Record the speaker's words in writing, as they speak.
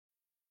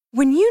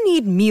When you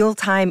need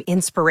mealtime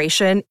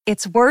inspiration,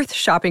 it's worth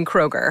shopping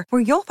Kroger,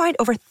 where you'll find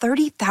over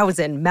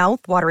 30,000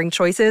 mouth-watering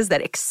choices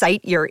that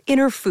excite your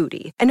inner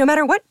foodie. And no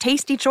matter what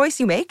tasty choice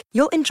you make,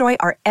 you'll enjoy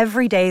our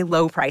everyday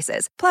low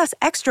prices, plus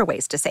extra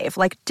ways to save,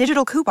 like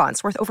digital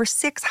coupons worth over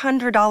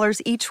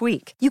 $600 each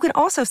week. You can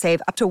also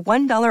save up to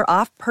 $1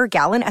 off per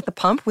gallon at the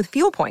pump with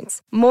fuel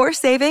points. More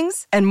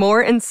savings and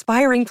more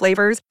inspiring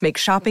flavors make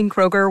shopping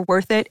Kroger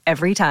worth it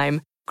every time.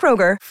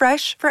 Kroger,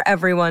 fresh for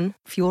everyone.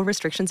 Fuel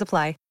restrictions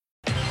apply.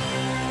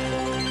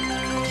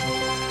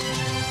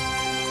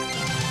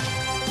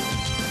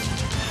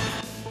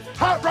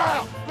 Hot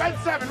route! Red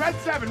 7, red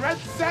 7, red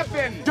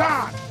 7!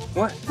 Don!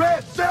 What?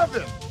 Red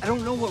 7! I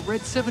don't know what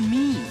red 7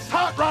 means.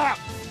 Hot route!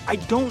 I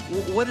don't.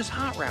 What is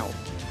hot route?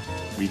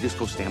 Will you just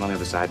go stand on the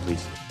other side,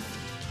 please?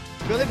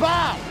 Billy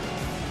Bob!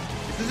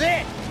 This is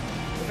it!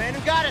 The man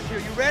who got us here,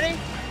 you ready?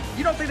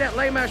 You don't think that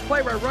lame-ass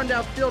play where I run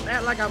down the field and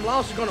act like I'm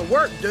lost is gonna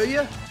work, do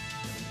you?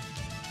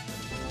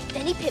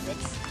 Then he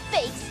pivots,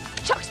 fakes,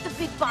 chucks the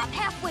big Bob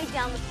halfway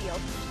down the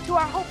field to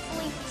our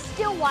hopefully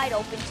still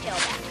wide-open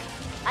tailback.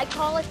 I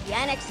call it the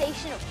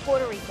annexation of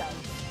Puerto Rico.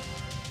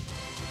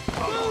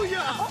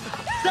 Booyah!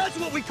 That's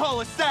what we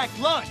call a sack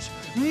lunch!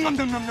 Nom,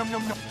 nom, nom, nom,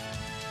 nom, nom.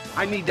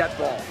 I need that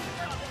ball.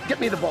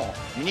 Get me the ball.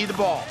 You need the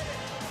ball.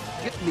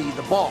 Get me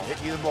the ball.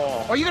 Get you the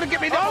ball. Are you gonna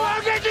get me the ball?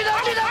 I'll get you the ball!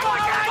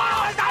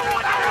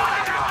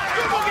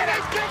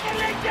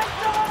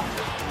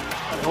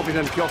 I hope he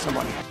doesn't kill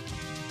somebody.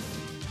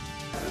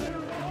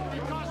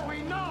 Because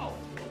we know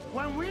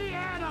when we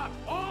add up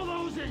all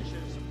those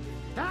inches,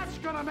 that's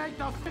gonna make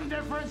the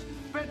difference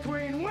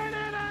between winning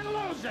and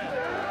losing.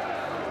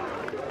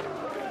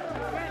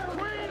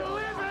 Between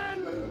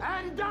living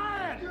and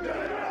dying.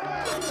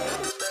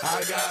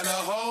 I got a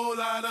whole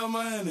lot of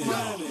money.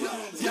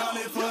 Y'all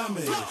it for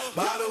me.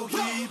 Bottle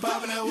keep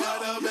popping that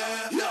water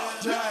man.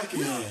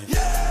 Jacking.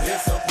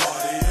 It's a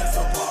party, it's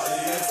a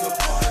party, it's a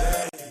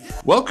party.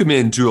 Welcome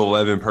into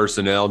 11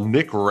 Personnel.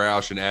 Nick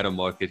Roush and Adam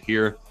Luckett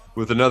here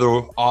with another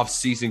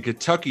off-season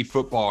Kentucky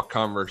football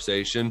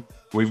conversation.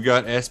 We've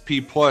got SP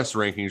Plus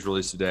rankings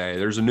released today.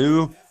 There's a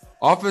new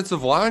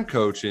offensive line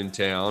coach in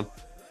town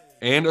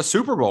and a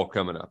Super Bowl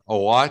coming up. A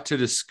lot to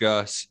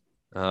discuss.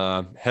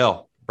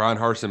 Hell, Brian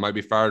Harsin might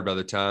be fired by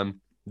the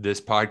time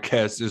this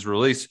podcast is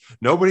released.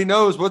 Nobody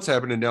knows what's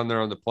happening down there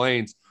on the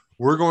plains.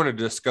 We're going to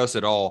discuss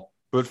it all.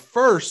 But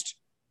first,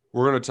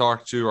 we're going to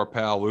talk to our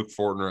pal Luke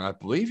Fortner. I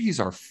believe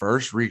he's our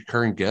first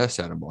recurring guest,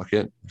 Adam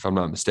Luckett, if I'm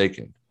not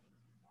mistaken.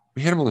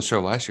 We had him on the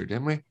show last year,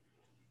 didn't we? I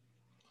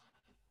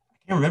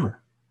can't remember.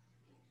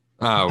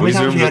 How many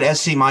times we had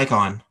SC Mike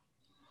on?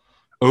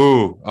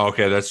 Oh,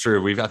 okay, that's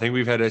true. I think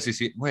we've had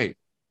SEC. Wait,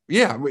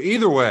 yeah.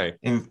 Either way,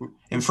 and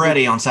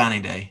Freddie on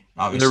signing day,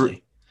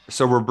 obviously.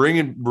 So we're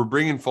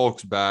bringing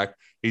folks back.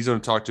 He's going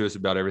to talk to us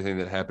about everything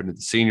that happened at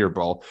the Senior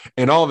Bowl,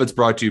 and all of it's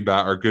brought to you by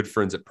our good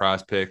friends at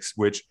Prize Picks.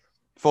 Which,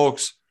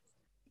 folks,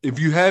 if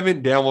you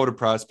haven't downloaded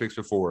Prize Picks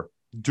before,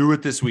 do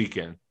it this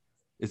weekend.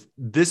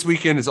 This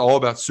weekend is all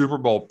about Super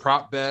Bowl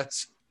prop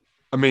bets.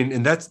 I mean,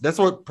 and that's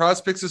what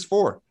Prize Picks is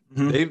for.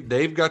 Mm-hmm.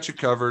 They've got you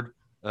covered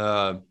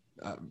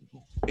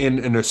in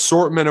an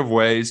assortment of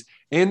ways,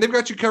 and they've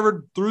got you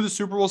covered through the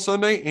Super Bowl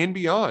Sunday and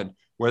beyond,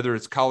 whether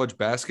it's college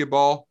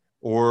basketball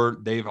or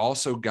they've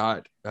also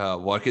got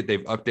Luckett.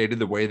 They've updated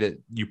the way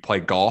that you play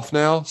golf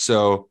now.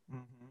 So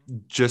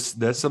just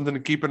that's something to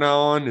keep an eye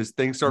on as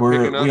things start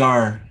picking up. We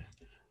are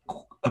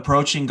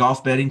approaching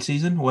golf betting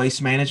season.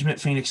 Waste Management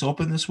Phoenix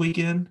Open this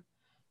weekend.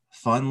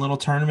 Fun little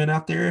tournament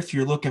out there. If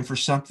you're looking for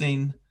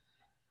something,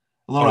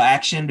 a little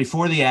action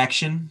before the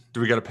action.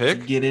 Do we got a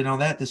pick? Get in on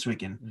that this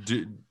weekend.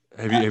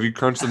 Have you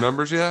crunched the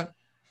numbers yet?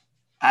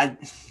 I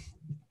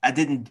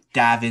didn't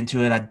dive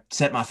into it. I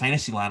set my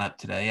fantasy lineup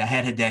today. I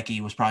had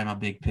Hideki was probably my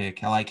big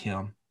pick. I like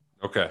him.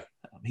 Okay.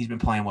 He's been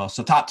playing well.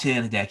 So top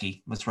 10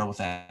 Hideki. Let's roll with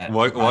that.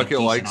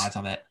 Luckett likes odds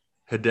on that.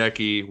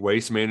 Hideki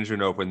Waste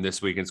Management Open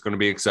this week. It's going to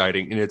be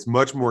exciting, and it's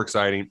much more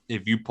exciting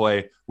if you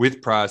play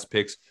with Prize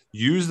Picks.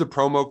 Use the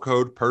promo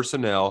code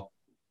PERSONNEL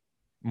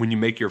when you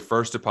make your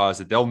first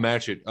deposit. They'll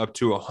match it up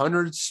to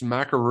 100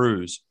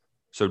 smackaroos.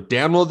 So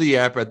download the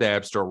app at the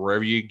App Store,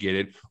 wherever you get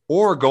it,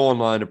 or go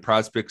online to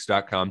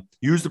prizepicks.com.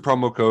 Use the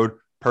promo code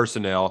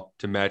PERSONNEL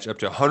to match up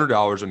to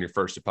 $100 on your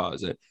first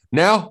deposit.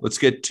 Now, let's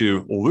get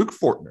to Luke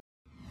Fortner.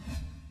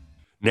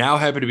 Now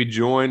happy to be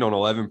joined on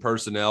 11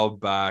 Personnel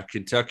by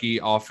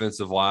Kentucky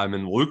offensive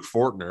lineman Luke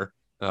Fortner,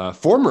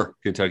 former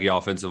Kentucky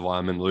offensive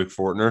lineman Luke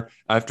Fortner,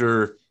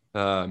 after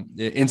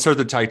insert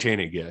the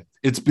Titanic yet.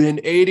 It's been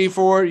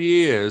 84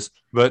 years,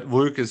 but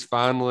Luke has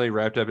finally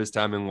wrapped up his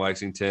time in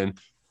Lexington.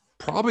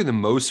 Probably the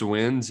most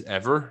wins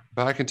ever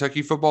by a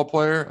Kentucky football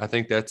player. I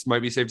think that's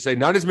might be safe to say.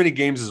 Not as many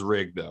games as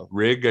Rigg, though.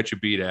 Rigg got you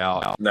beat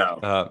out.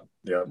 No.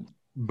 Yeah.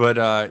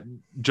 But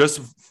just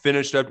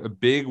finished up a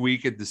big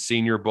week at the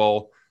Senior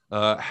Bowl.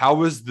 How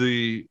was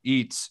the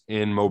eats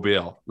in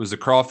Mobile? Was the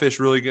crawfish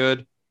really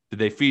good? Did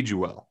they feed you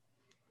well?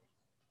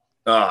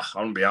 I'm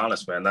going to be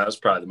honest, man. That was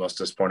probably the most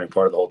disappointing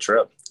part of the whole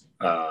trip.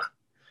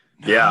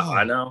 Yeah,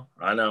 I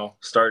know.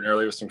 Starting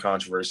early with some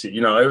controversy.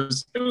 You know, it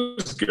was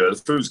good.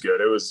 The food was good.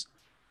 It was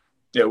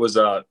It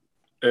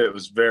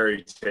was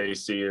very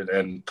tasty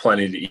and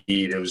plenty to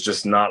eat. It was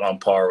just not on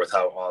par with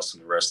how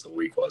awesome the rest of the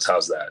week was.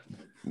 How's that?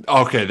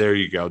 Okay, there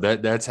you go.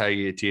 That's how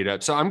you tee it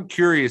up. So I'm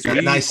curious.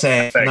 Nice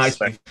saying. Nice.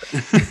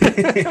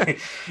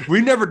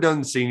 We've never done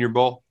the Senior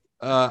Bowl.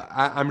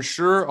 I'm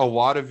sure a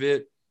lot of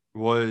it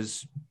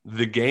was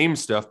the game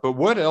stuff, but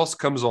what else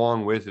comes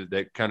along with it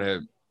that kind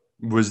of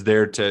was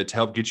there to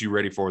help get you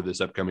ready for this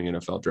upcoming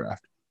NFL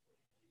draft?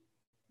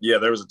 Yeah,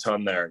 there was a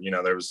ton there. You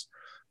know, there was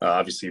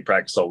obviously you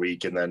practice all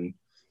week, and then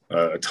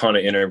a ton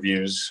of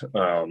interviews,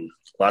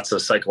 lots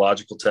of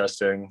psychological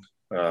testing,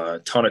 a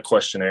ton of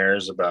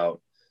questionnaires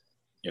about,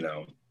 you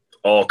know,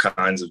 all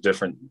kinds of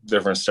different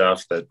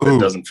stuff that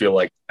doesn't feel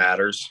like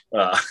matters.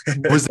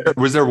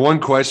 Was there one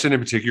question in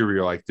particular where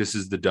you're like, this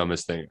is the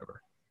dumbest thing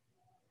ever?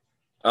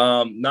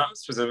 Not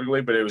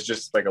specifically, but it was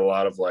just like a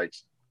lot of like,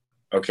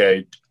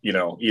 okay, you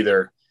know,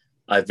 either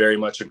I very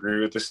much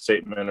agree with the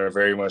statement or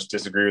very much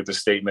disagree with the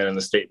statement. And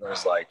the statement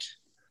was like,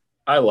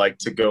 I like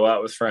to go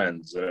out with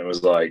friends. And it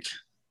was like,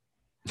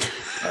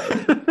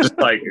 just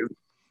like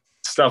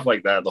stuff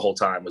like that the whole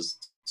time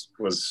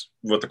was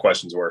what the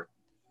questions were.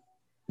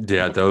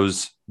 Yeah,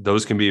 those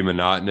can be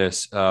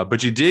monotonous.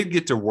 But you did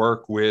get to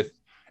work with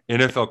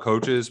NFL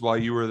coaches while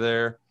you were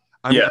there.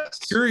 I'm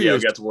curious. Yeah, we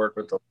got to work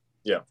with them.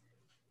 Yeah.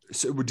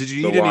 So did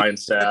you eat the any line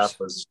staff?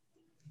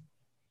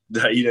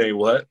 Did I eat any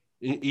what?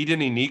 Eat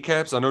any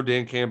kneecaps? I know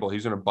Dan Campbell.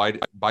 He's going to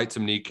bite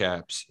some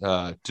kneecaps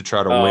to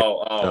try to win.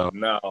 Oh,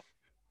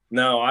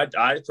 no.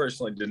 I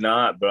personally did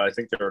not, but I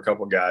think there were a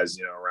couple guys,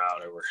 you know,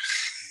 around who were.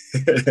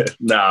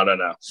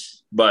 No.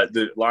 But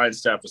the line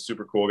staff was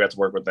super cool. Got to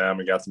work with them.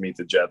 We got to meet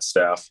the Jets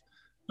staff.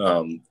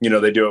 You know,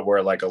 they do it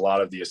where like a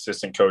lot of the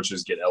assistant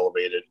coaches get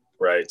elevated,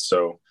 right?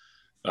 So,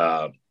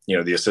 you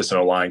know, the assistant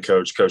O-line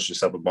coached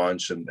us up a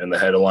bunch, and the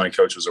head O-line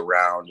coach was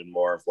around and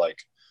more of like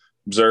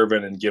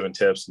observing and giving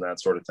tips and that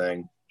sort of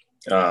thing.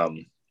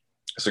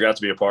 So got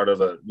to be a part of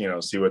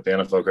see what the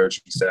NFL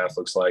coaching staff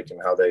looks like and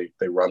how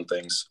they run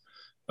things,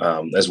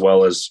 as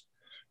well as,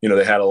 you know,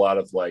 they had a lot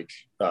of like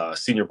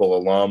Senior Bowl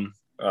alum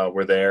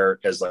were there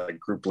as like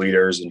group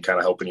leaders and kind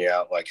of helping you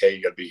out. Like, hey,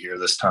 you got to be here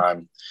this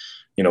time,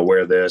 you know,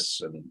 wear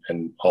this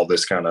and all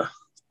this kind of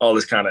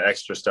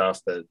extra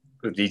stuff that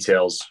the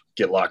details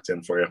get locked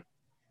in for you.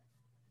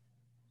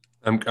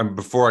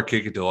 Before I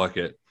kick it to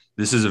Luckett,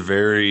 this is a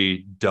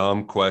very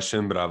dumb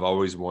question, but I've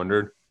always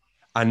wondered.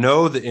 I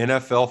know the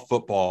NFL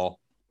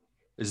football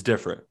is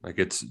different. Like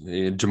it's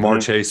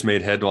Jamar Chase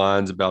made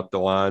headlines about the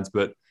lines,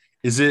 but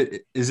is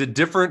it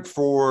different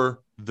for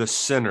the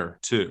center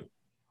too?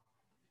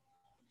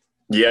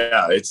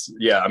 Yeah,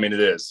 I mean, it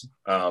is.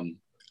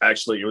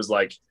 Actually, it was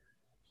like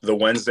the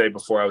Wednesday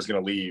before I was going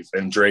to leave,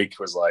 and Drake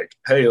was like,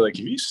 hey, like,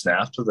 have you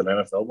snapped with an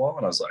NFL ball?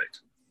 And I was like,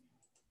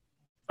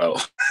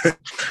 oh,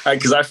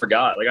 because I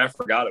forgot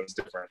it was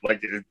different.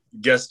 Like,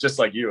 guess just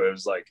like you, it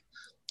was like,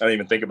 I didn't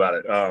even think about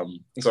it.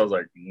 So I was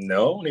like,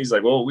 no. And he's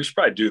like, well, we should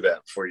probably do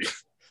that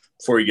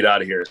before you get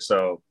out of here.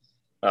 So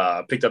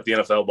picked up the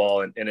NFL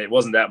ball, and it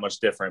wasn't that much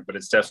different, but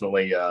it's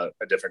definitely a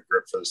different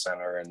grip for the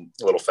center and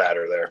a little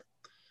fatter there.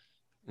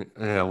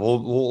 Yeah, well,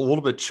 a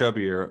little bit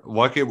chubbier.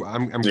 Luckett,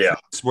 I'm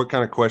curious what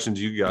kind of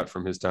questions you got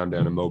from his time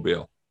down in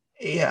Mobile.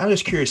 Yeah, I'm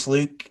just curious,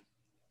 Luke.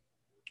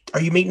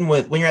 Are you meeting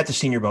with, when you're at the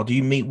Senior Bowl, do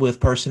you meet with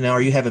personnel?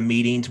 Are you having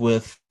meetings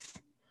with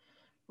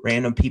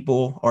random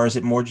people, or is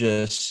it more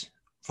just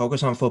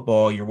focus on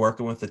football? You're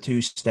working with the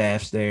two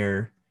staffs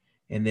there,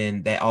 and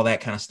then all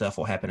that kind of stuff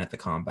will happen at the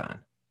combine.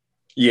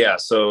 Yeah,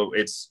 so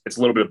it's a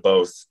little bit of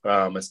both.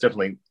 It's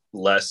definitely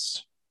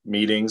less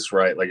meetings,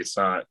 right? Like it's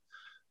not.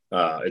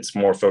 It's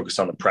more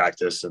focused on the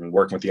practice and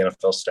working with the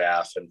NFL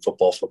staff and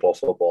football.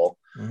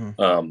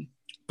 Mm-hmm.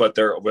 But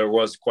there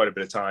was quite a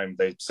bit of time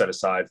they set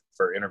aside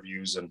for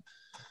interviews, and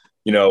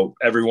you know,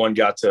 everyone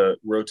got to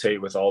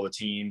rotate with all the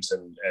teams,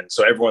 and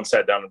so everyone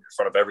sat down in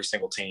front of every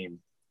single team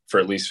for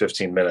at least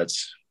 15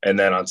 minutes. And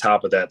then on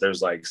top of that,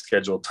 there's like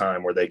scheduled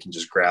time where they can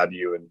just grab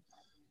you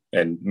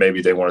and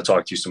maybe they want to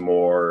talk to you some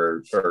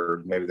more,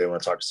 or maybe they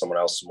want to talk to someone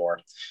else some more.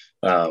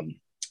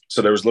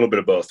 So there was a little bit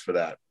of both for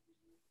that.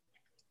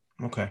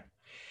 Okay.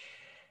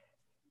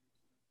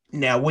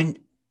 Now,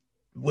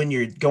 when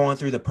you're going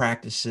through the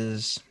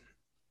practices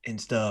and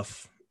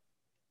stuff,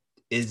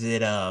 is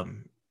it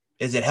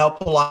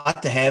help a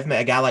lot to have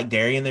a guy like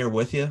Darian there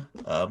with you?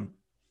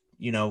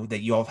 You know, that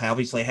you all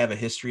obviously have a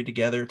history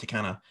together to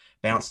kind of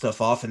bounce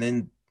stuff off. And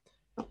then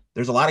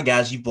there's a lot of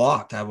guys you've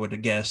blocked, I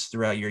would guess,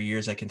 throughout your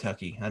years at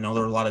Kentucky. I know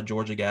there were a lot of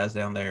Georgia guys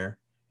down there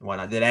and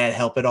whatnot. Did that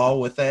help at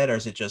all with that, or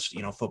is it just,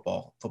 you know,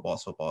 football at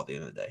the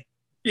end of the day?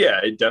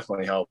 Yeah, it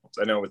definitely helped.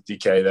 I know with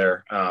DK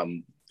there,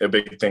 a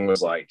big thing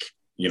was like,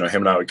 you know,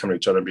 him and I would come to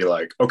each other and be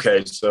like,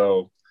 okay,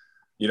 so,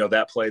 you know,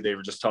 that play they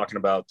were just talking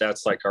about,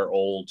 that's like our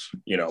old,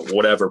 you know,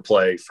 whatever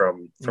play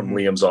from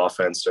Liam's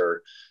offense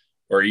or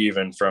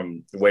even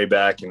from way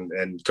back and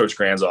Coach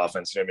Grand's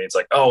offense. You know what I mean? It's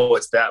like, oh,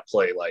 it's that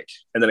play, like,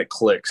 and then it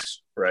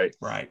clicks, right?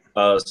 Right.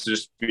 So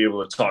just be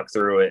able to talk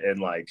through it. And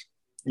like,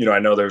 you know, I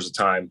know there's a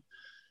time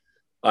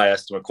I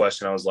asked him a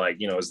question. I was like,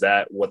 you know, is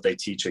that what they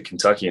teach at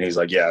Kentucky? And he's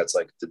like, yeah, it's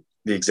like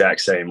the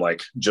exact same,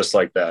 like just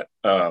like that.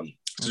 So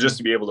just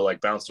to be able to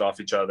like bounce it off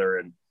each other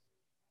and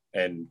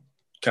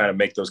kind of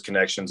make those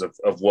connections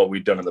of what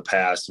we've done in the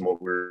past and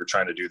what we were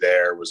trying to do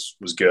there was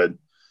good.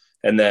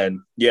 And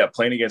then, yeah,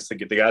 playing against the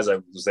guys I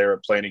was there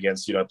playing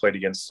against, I played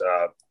against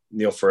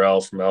Neil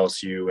Farrell from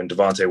LSU and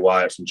Devontae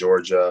Wyatt from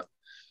Georgia,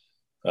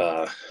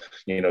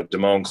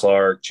 Damone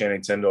Clark,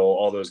 Channing Tindall,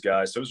 all those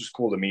guys. So it was just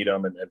cool to meet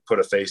them and put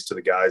a face to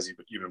the guys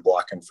you've been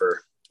blocking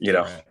for,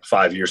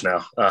 5 years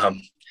now.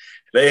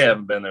 They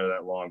haven't been there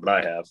that long, but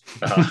I have.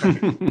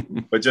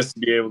 But just to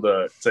be able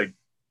to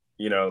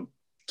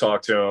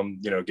talk to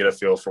them, get a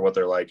feel for what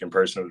they're like in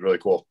person was really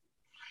cool.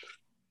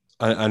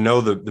 I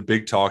know the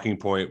big talking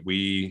point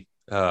we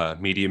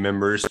media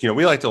members,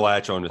 we like to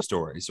latch on to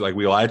stories. Like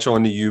we latch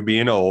on to you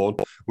being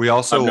old. We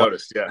also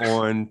noticed,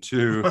 on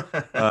to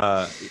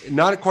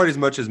not quite as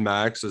much as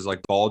Max as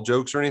like ball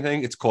jokes or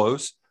anything. It's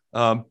close.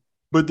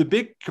 But the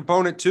big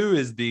component too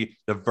is the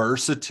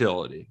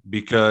versatility,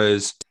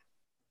 because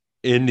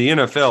in the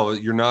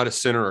NFL, you're not a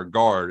center or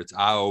guard. It's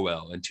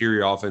IOL,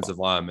 interior offensive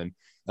lineman.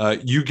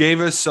 You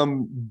gave us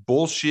some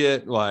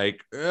bullshit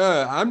like,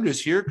 I'm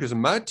just here because of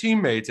my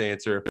teammates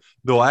answer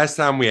the last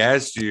time we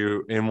asked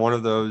you in one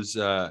of those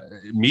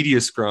media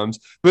scrums.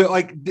 But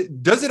like,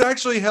 does it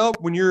actually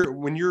help when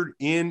you're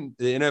in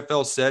the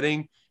NFL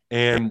setting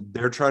and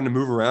they're trying to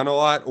move around a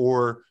lot,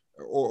 or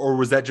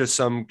was that just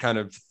some kind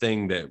of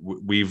thing that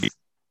we've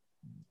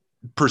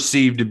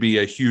perceived to be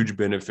a huge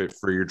benefit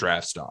for your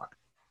draft stock?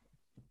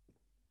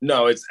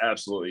 No, it's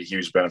absolutely a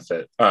huge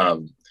benefit. There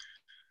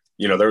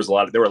were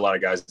a lot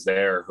of guys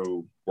there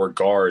who were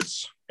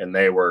guards, and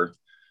they were,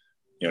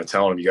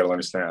 telling them, you got to learn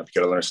to snap,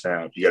 you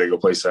got to go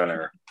play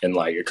center. And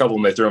like a couple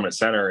of them, they threw them at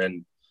center,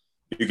 and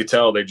you could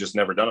tell they've just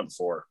never done it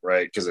before,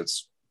 right? Because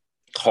it's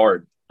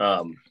hard.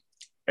 And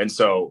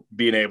so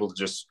being able to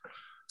just,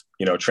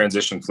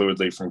 transition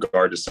fluidly from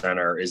guard to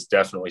center is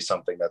definitely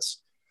something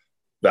that's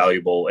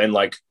valuable. And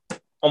like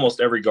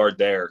almost every guard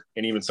there,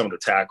 and even some of the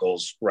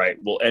tackles,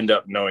 right, will end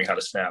up knowing how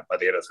to snap by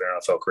the end of their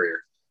NFL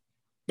career.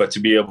 But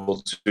to be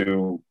able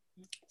to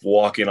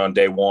walk in on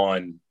day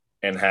one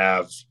and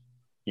have,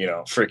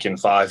 freaking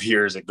 5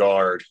 years at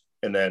guard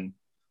and then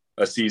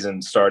a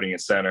season starting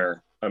at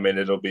center, I mean,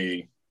 it'll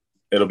be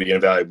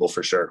invaluable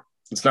for sure.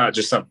 It's not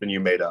just something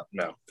you made up.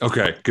 No.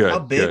 Okay, good. How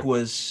big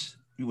was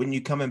when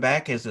you coming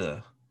back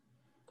when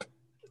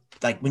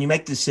you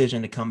make the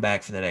decision to come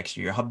back for that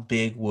extra year, how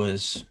big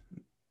was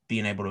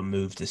being able to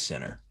move to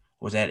center?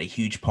 Was that a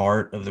huge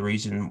part of the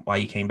reason why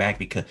you came back?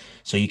 Because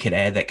so you could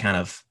add that kind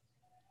of,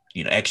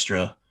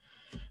 extra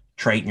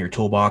trait in your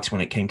toolbox when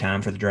it came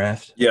time for the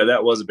draft? Yeah,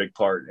 that was a big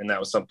part. And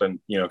that was something,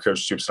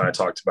 Coach Stoops and I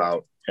talked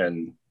about.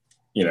 And,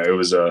 it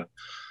was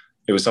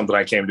something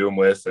I came to him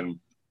with. And,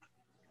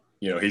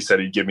 he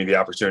said he'd give me the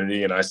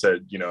opportunity. And I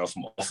said, if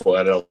I'm awful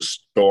at it, I'll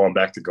just go on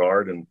back to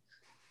guard and,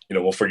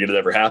 we'll forget it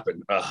ever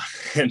happened.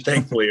 And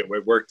thankfully it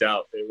worked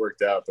out. It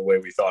worked out the way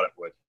we thought it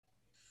would.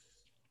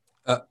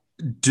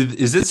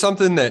 Is it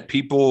something that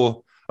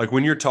people – like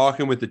when you're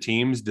talking with the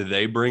teams, do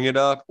they bring it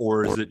up,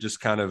 or is it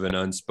just kind of an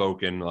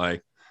unspoken,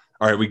 like,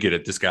 all right, we get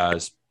it. This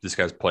guy's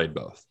played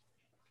both.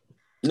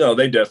 No,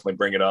 they definitely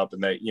bring it up,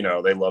 and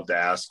they love to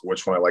ask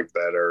which one I like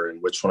better and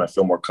which one I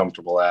feel more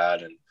comfortable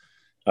at. And,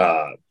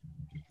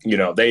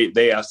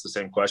 they asked the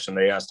same question.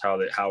 They asked how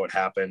it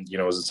happened.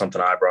 Was it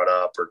something I brought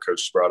up or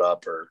coach brought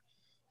up, or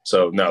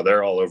so? No,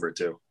 they're all over it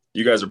too.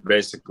 You guys are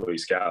basically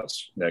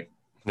scouts, Nick.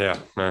 Yeah.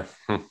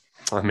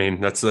 I mean,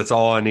 that's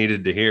all I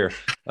needed to hear.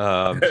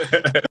 I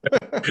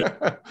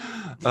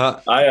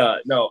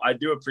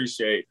do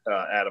appreciate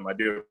Adam. I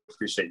do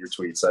appreciate your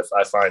tweets.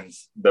 I find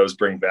those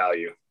bring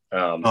value.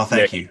 Thank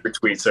Nick, you. Your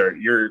tweets are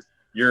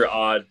your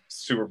odd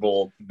Super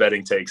Bowl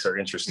betting takes are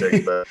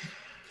interesting, but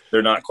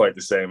they're not quite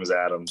the same as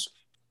Adam's.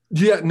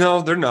 Yeah,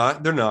 no, they're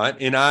not.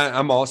 And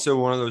I'm also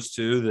one of those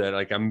too that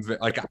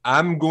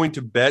I'm going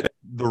to bet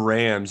the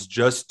Rams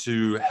just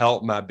to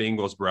help my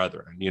Bengals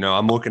brethren.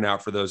 I'm looking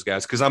out for those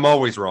guys because I'm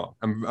always wrong.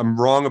 I'm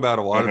wrong about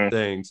a lot of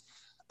things.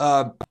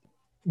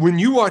 When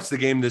you watch the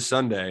game this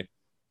Sunday,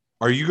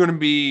 are you going to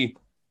be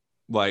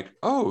like,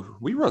 oh,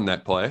 we run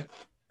that play?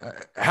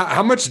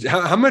 How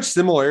much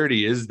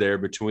similarity is there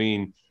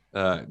between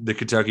the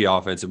Kentucky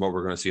offense and what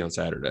we're going to see on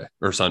Saturday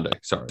or Sunday?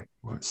 Sorry,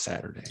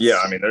 Saturday. Yeah,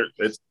 I mean,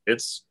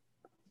 it's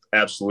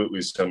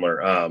absolutely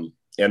similar.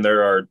 And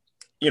there are,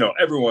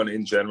 everyone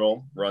in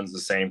general runs the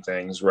same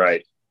things,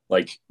 right?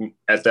 Like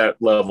at that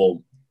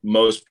level,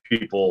 most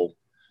people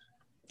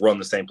run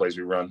the same plays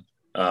we run.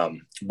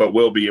 But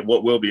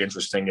what will be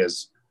interesting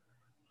is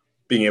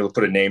being able to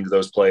put a name to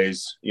those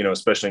plays,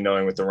 especially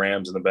knowing with the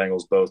Rams and the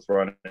Bengals both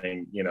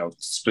running,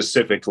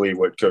 specifically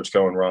what Coach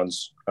Cohen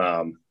runs,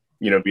 being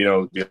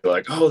able to be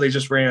like, oh, they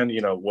just ran,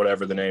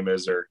 whatever the name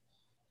is,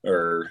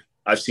 or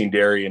I've seen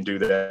Darian do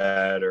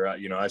that, or,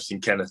 I've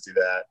seen Kenneth do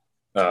that.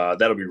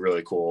 That'll be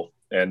really cool.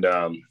 And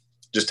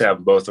just to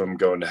have both of them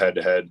going head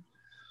to head,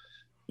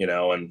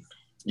 and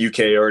UK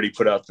already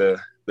put out the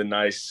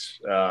nice,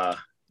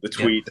 the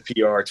tweet, the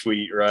PR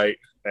tweet, right?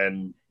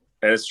 And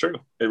it's true.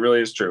 It really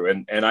is true.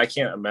 And I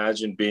can't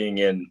imagine being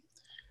in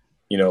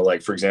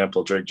like for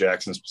example, Drake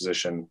Jackson's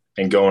position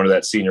and going to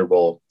that Senior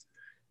Bowl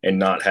and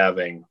not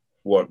having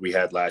what we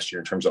had last year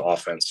in terms of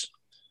offense.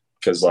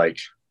 Because like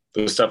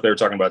the stuff they were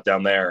talking about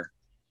down there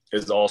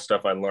is all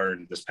stuff I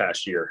learned this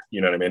past year.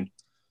 You know what I mean?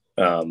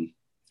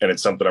 And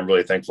it's something I'm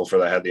really thankful for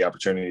that I had the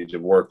opportunity to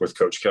work with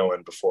Coach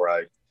Cohen before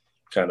I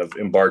kind of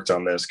embarked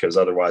on this, because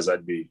otherwise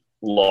I'd be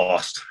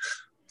lost.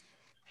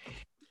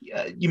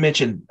 You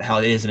mentioned how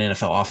it is an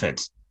NFL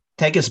offense.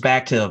 Take us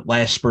back to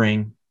last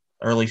spring,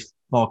 early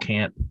fall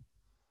camp.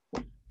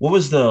 What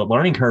was the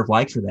learning curve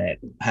like for that?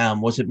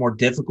 Was it more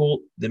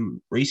difficult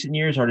than recent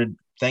years, or did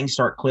things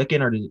start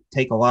clicking, or did it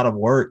take a lot of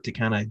work to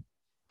kind of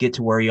get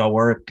to where y'all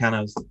were kind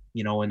of,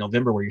 in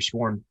November where you're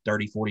scoring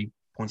 30, 40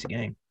 points a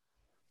game?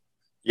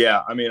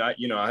 Yeah. I mean, I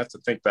have to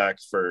think back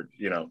for,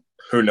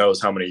 who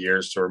knows how many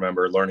years to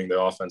remember learning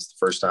the offense the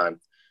first time.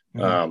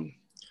 Mm-hmm.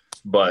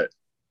 But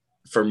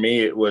for me,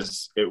 it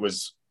was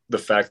the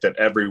fact that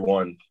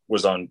everyone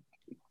was on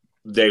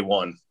day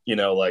one,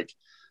 like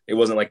it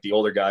wasn't like the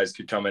older guys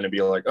could come in and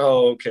be like,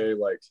 oh, okay.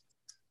 Like,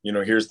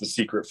 here's the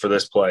secret for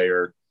this play,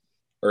 or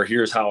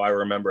here's how I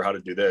remember how to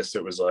do this.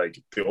 It was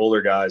like the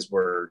older guys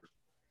were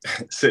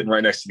sitting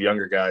right next to the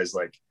younger guys,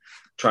 like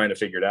trying to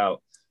figure it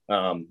out.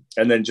 And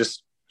then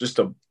just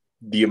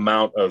the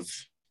amount of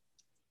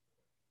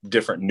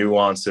different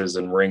nuances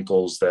and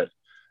wrinkles that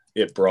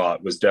it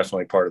brought was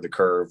definitely part of the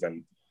curve.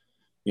 And,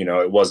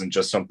 it wasn't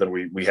just something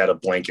we had a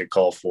blanket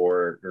call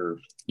for, or,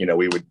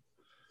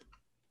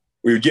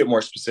 we would get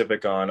more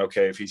specific on,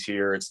 okay, if he's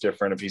here, it's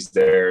different. If he's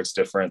there, it's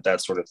different,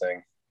 that sort of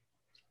thing.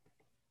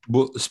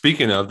 Well,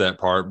 speaking of that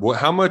part,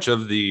 how much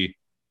of the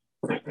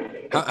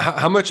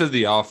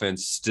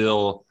offense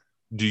still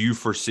do you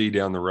foresee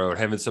down the road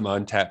having some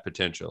untapped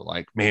potential?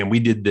 Like, man, we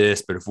did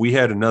this, but if we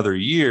had another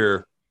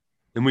year,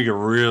 then we could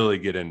really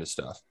get into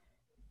stuff.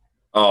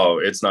 Oh,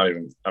 it's not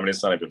even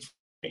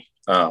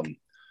funny.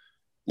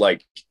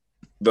 Like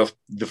the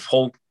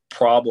whole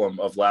problem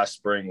of last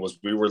spring was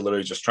we were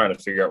literally just trying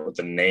to figure out what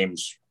the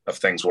names of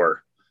things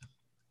were.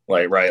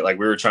 Like, right. Like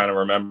we were trying to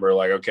remember,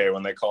 like, okay,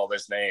 when they call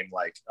this name,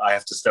 like I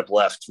have to step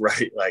left,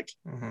 right? Like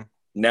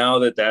now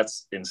that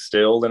that's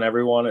instilled in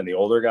everyone and the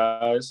older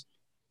guys,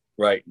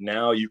 right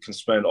now you can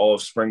spend all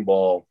of spring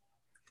ball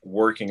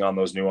working on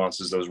those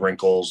nuances, those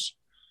wrinkles,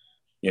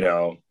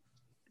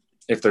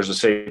 if there's a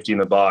safety in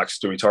the box,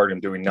 do we target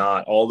him? Do we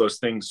not? All those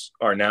things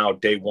are now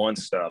day one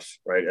stuff,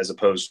 right? As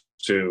opposed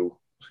to,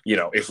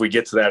 if we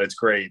get to that, it's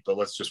great, but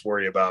let's just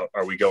worry about,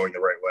 are we going the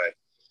right way?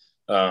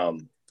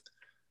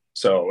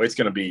 So it's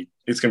going to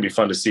be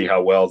fun to see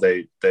how well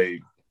they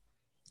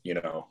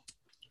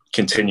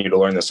continue to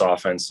learn this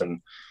offense. And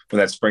when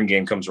that spring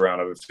game comes around,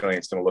 I have a feeling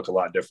it's going to look a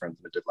lot different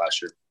than it did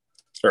last year.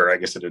 Or I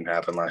guess it didn't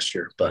happen last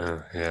year,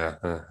 but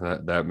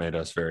that made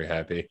us very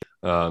happy.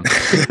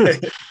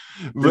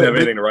 Didn't have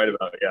anything to write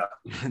about. Yeah.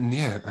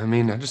 Yeah. I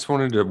mean, I just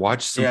wanted to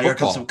watch some football. Here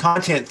comes some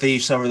content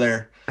thieves over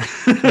there.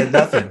 Had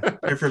nothing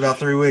here for about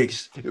 3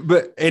 weeks.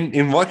 But and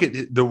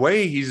the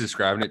way he's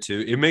describing it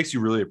too, it makes you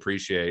really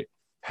appreciate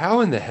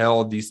how in the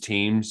hell these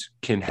teams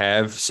can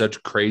have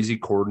such crazy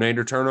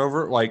coordinator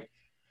turnover. Like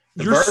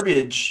the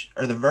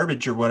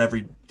verbiage or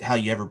whatever, how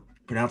you ever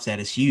pronounce that,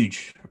 is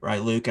huge,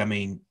 right, Luke? I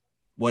mean,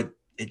 what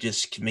it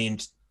just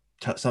means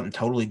something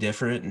totally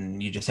different,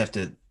 and you just have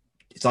to.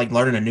 It's like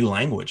learning a new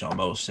language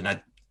almost. And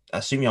I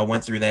assume y'all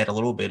went through that a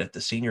little bit at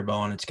the Senior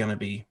Bowl, and it's going to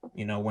be,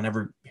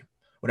 whatever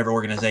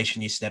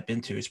organization you step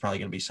into, it's probably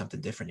going to be something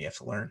different you have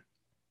to learn.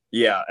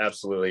 Yeah,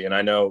 absolutely. And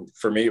I know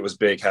for me, it was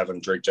big having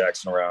Drake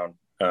Jackson around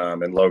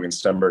and Logan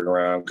Stenberg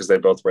around, because they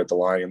both were at the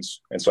Lions.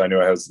 And so I knew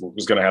I was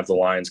going to have the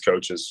Lions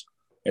coaches.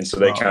 And so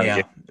they kind of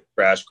get a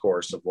crash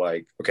course of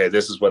like, okay,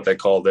 this is what they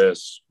call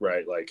this,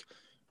 right? Like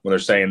when they're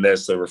saying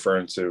this, they're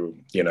referring to,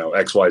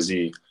 X, Y,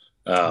 Z.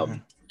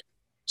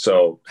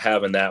 So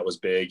having that was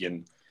big,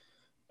 and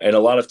a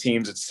lot of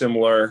teams it's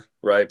similar,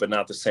 right, but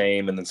not the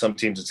same. And then some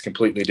teams it's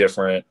completely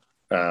different.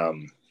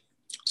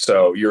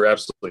 So you're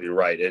absolutely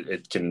right.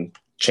 It can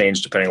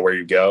change depending on where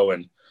you go,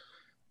 and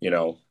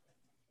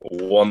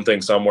one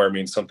thing somewhere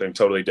means something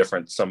totally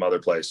different some other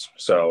place.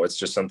 So it's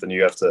just something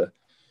you have to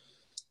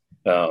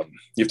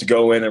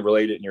go in and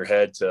relate it in your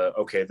head to,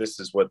 okay,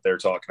 this is what they're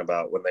talking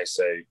about when they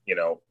say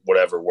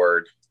whatever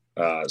word.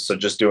 So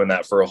just doing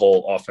that for a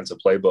whole offensive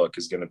playbook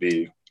is going to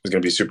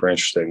be super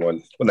interesting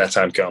when that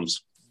time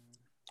comes.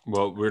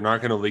 Well, we're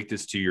not going to leak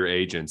this to your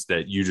agents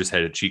that you just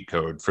had a cheat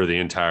code for the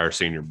entire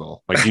Senior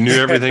Bowl. Like you knew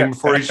everything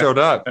before he showed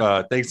up,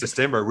 thanks to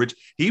Stenberg, which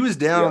he was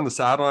down on the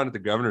sideline at the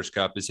Governor's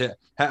Cup.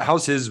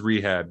 How's his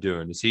rehab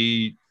doing? Is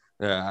he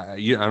I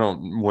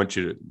don't want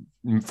you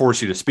to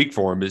force you to speak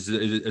for him.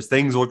 Is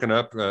things looking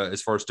up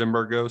as far as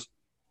Stenberg goes?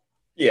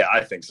 Yeah,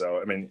 I think so.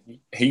 I mean,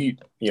 he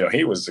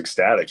was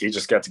ecstatic. He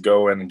just got to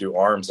go in and do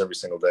arms every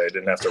single day.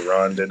 Didn't have to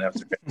run, didn't have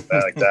to do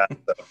like that.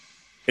 So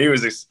he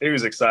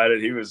was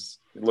excited. He was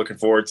looking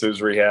forward to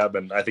his rehab,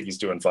 and I think he's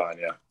doing fine.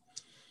 Yeah.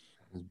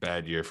 It was a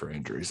bad year for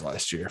injuries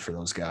last year for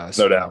those guys.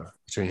 No doubt.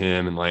 Between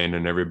him and Landon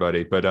and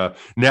everybody. But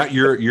now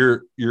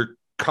you're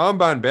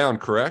combine bound,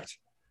 correct?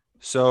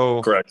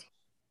 So correct.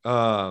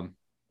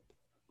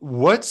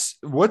 what's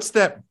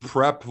that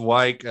prep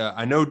like?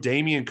 I know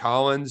Damian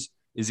Collins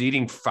is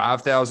eating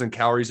 5,000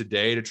 calories a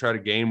day to try to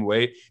gain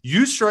weight.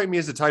 You strike me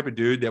as the type of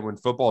dude that when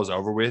football is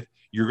over with,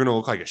 you're going to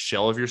look like a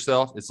shell of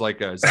yourself. It's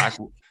like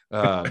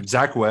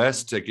Zach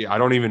West. Like, I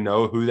don't even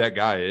know who that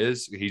guy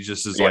is. He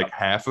just is like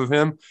half of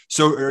him.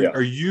 So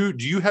do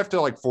you have to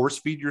like force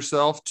feed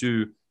yourself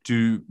to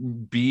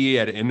be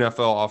at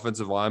NFL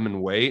offensive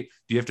lineman weight?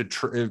 Do you have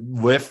to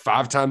lift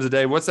 5 times a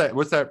day? What's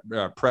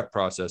that prep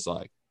process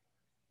like?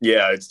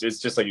 Yeah, it's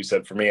just like you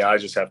said. For me, I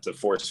just have to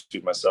force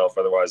feed myself.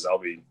 Otherwise, I'll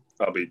be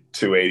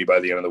 280 by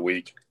the end of the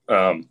week.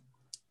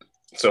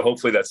 So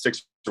hopefully that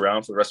sticks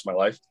around for the rest of my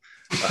life.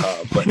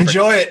 But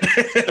enjoy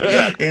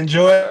it.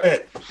 Enjoy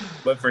it.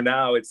 But for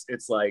now,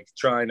 it's like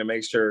trying to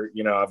make sure,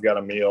 I've got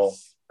a meal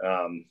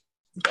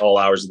all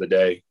hours of the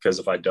day, because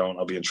if I don't,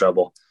 I'll be in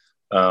trouble.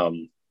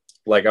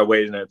 Like I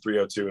weighed in at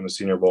 302 in the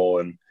Senior Bowl,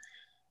 and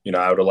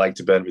I would have liked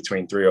to been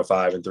between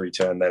 305 and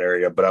 310, that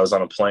area, but I was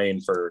on a plane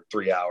for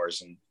 3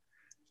 hours and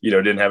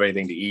didn't have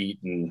anything to eat,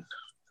 and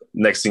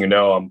next thing you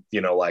know, I'm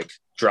like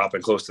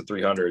dropping close to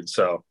 300.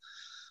 So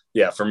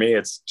yeah, for me,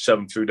 it's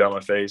shoving food down my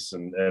face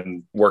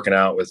and working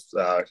out with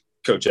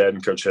Coach Ed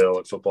and Coach Hill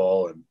at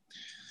football, and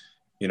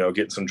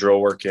getting some drill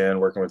work in,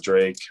 working with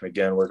Drake,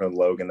 again working with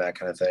Logan, that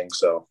kind of thing.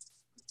 So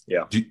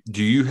yeah.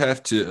 Do you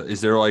have to?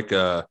 Is there like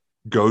a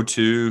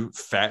go-to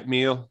fat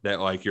meal that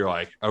like you're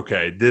like,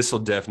 okay, this will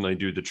definitely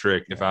do the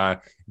trick if I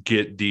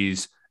get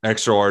these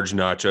extra large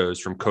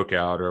nachos from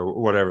Cookout or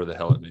whatever the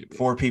hell it may be?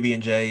 4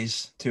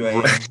 PB&Js, 2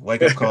 a.m.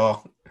 wake up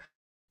call.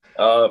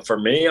 For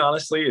me,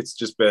 honestly, it's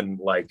just been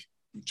like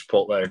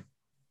Chipotle,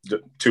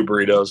 2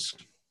 burritos,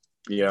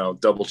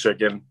 double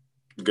chicken,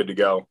 good to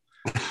go.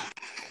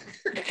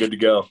 Good to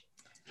go.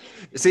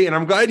 See, and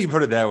I'm glad you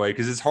put it that way,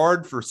 because it's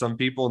hard for some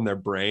people in their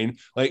brain.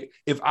 Like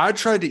if I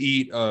tried to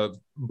eat a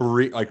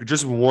burrito, like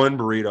just one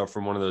burrito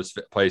from one of those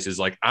places,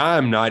 like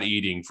I'm not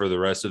eating for the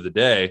rest of the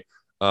day.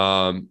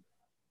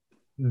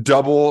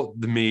 Double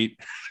the meat,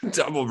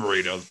 double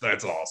burritos.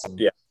 That's awesome.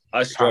 Yeah,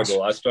 I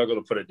struggle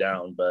to put it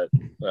down, but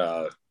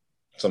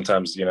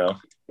sometimes you gotta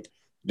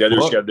do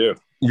what you gotta do.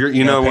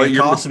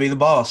 You're cost to be the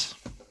boss.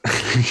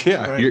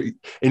 Yeah, right.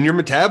 Your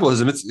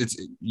metabolism, it's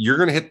you're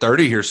gonna hit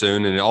 30 here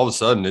soon, and all of a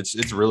sudden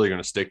it's really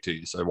gonna stick to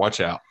you. So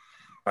watch out.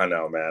 I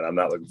know, man. I'm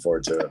not looking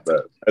forward to it,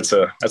 but that's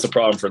a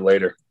problem for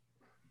later.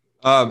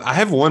 I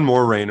have one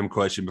more random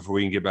question before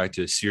we can get back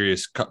to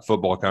serious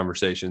football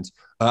conversations.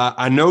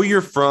 I know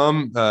you're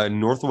from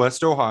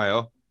Northwest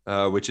Ohio,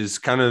 which is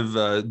kind of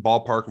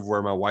ballpark of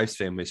where my wife's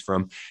family's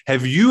from.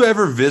 Have you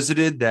ever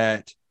visited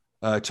that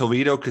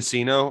Toledo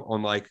casino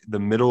on like the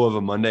middle of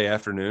a Monday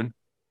afternoon?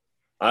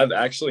 I've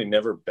actually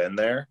never been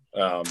there.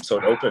 So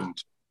it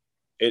opened.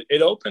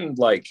 It opened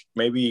like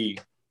maybe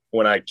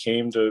when I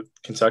came to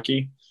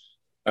Kentucky.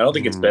 I don't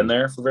think it's been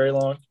there for very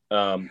long,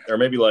 or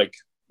maybe like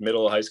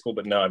middle of high school,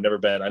 but no, I've never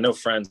been. I know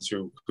friends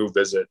who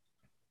visit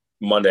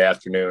Monday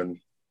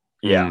afternoon.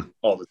 Yeah,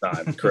 all the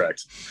time.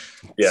 Correct.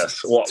 Yes.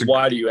 Well,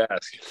 why do you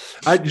ask?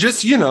 I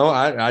just,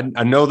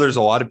 I know there's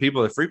a lot of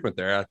people that frequent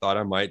there. I thought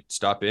I might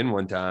stop in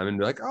one time and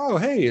be like, oh,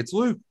 hey, it's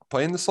Luke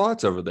playing the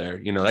slots over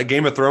there. That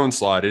Game of Thrones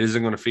slot, it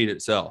isn't going to feed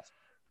itself.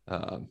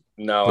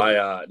 No,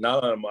 I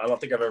don't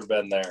think I've ever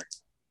been there.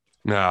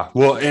 No.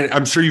 Well, and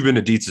I'm sure you've been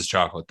to Dietz's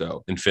Chocolate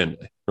though in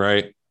Findlay,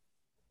 right?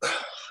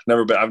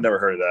 Never been. I've never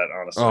heard of that,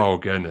 honestly. Oh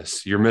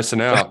goodness, you're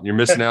missing out. You're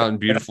missing out in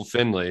beautiful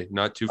Findlay,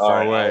 not too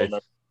far away.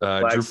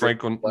 Drew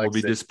Franklin will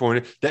be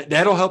disappointed.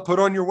 That'll help put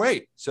on your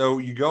weight. So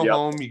you go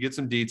home, you get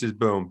some Dietz's,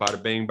 boom,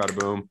 bada bing, bada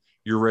boom,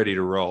 you're ready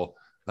to roll.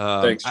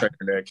 Thanks, Trainer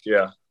Nick.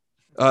 Yeah.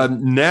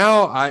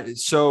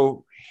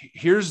 So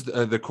here's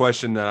the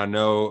question that I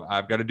know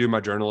I've got to do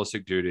my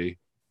journalistic duty,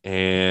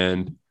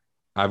 and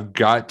I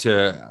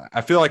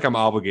feel like I'm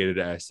obligated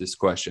to ask this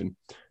question.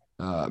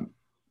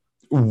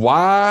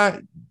 Why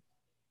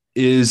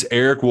is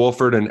Eric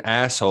Wolford an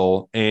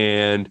asshole,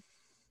 and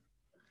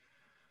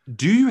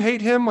do you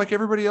hate him like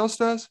everybody else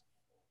does?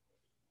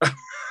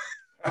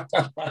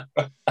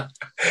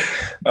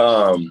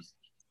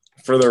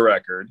 For the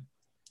record,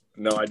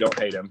 no, I don't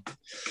hate him.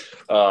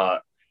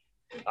 I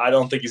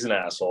don't think he's an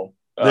asshole.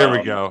 There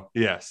we go.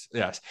 Yes.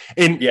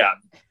 And yeah,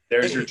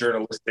 there's your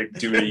journalistic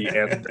duty.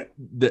 And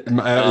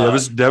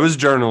that was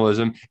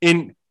journalism.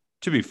 And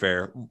to be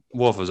fair,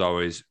 Wolf was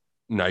always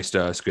nice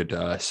to us, good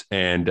to us.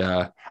 And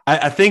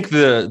I think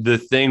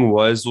the thing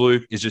was,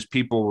 Luke, is just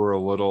people were a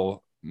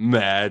little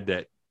mad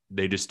that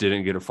they just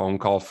didn't get a phone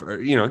call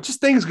for, just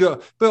things go.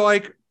 But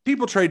like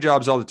people trade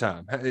jobs all the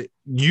time.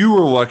 You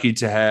were lucky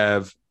to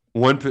have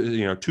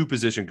 2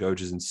 position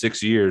coaches in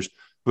 6 years.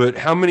 But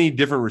how many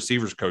different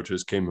receivers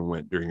coaches came and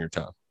went during your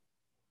time?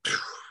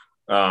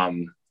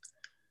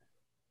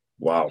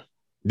 Wow.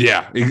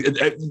 Yeah,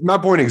 my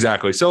point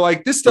exactly. So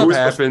like this stuff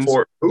happens.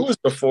 Who was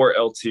before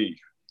LT?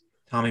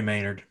 Tommy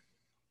Maynard.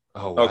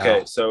 Oh, wow.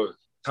 Okay. So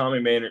Tommy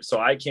Maynard. So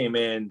I came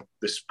in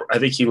I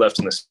think he left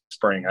in the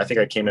spring. I think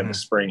I came in the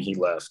spring. He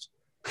left,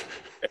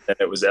 and then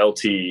it was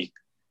LT,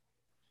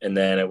 and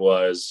then it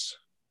was,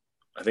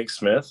 I think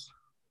Smith.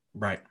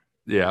 Right.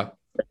 Yeah.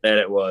 And then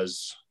it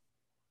was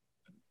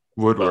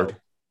Woodward.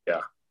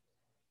 Yeah.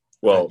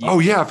 Well, oh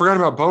yeah, I forgot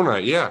about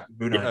Bonite. Yeah.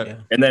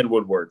 And then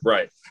Woodward.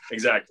 Right.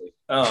 Exactly.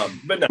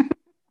 But no,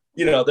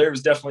 you know, there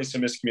was definitely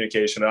some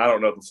miscommunication. And I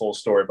don't know the full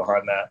story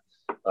behind that.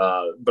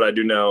 But I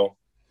do know,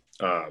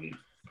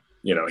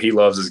 you know, he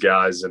loves his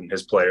guys and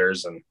his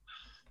players, and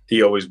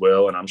he always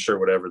will. And I'm sure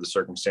whatever the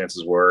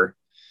circumstances were,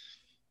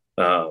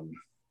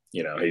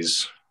 you know,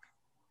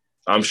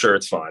 I'm sure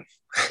it's fine.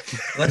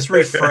 Let's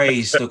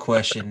rephrase the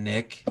question,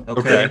 Nick.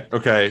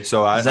 Okay.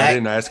 So I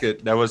didn't ask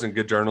it. That wasn't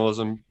good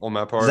journalism on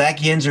my part. Zach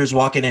Yenser's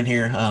walking in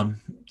here.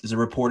 Is a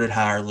reported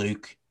hire,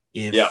 Luke.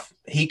 If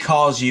he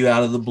calls you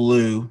out of the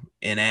blue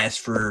and asks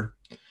for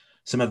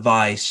some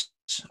advice,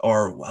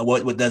 or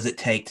what does it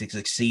take to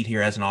succeed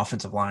here as an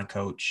offensive line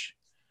coach,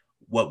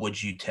 what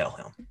would you tell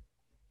him?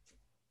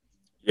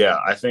 Yeah,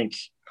 I think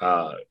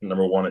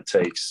number one, it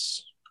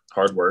takes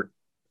hard work.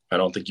 I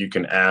don't think you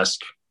can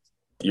ask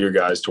your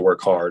guys to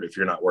work hard if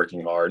you're not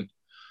working hard.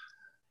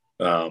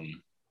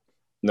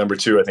 Number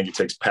two, I think it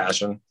takes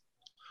passion,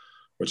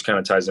 which kind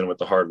of ties in with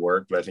the hard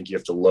work, but I think you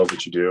have to love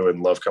what you do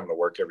and love coming to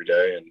work every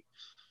day, and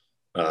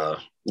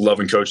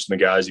loving coaching the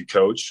guys you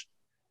coach.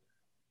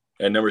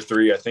 And number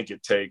three, I think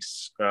it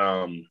takes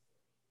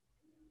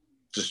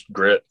just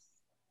grit,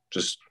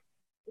 just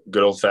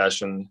good old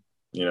fashioned,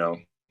 you know,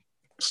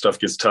 stuff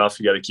gets tough.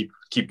 You got to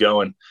keep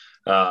going.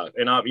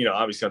 And you know,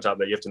 obviously on top of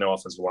that, you have to know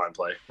offensive line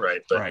play,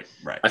 right? But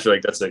right. I feel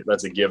like that's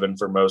a given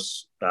for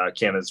most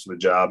candidates for the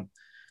job.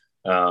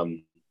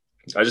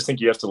 I just think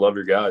you have to love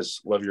your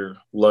guys, love your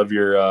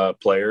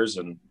players,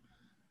 and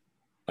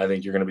I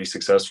think you're going to be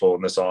successful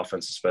in this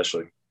offense,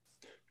 especially.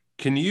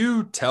 Can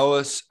you tell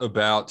us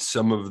about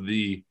some of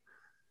the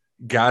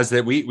guys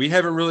that we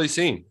haven't really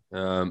seen?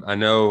 I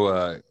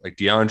know like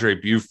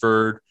DeAndre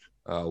Buford,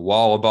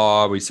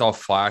 Wallabaugh, we saw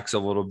Flax a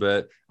little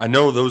bit. I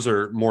know those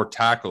are more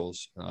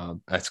tackles.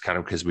 That's kind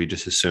of because we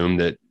just assume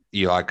that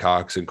Eli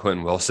Cox and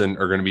Quentin Wilson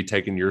are going to be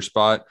taking your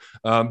spot.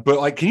 But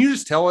like, can you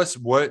just tell us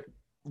what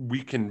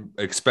we can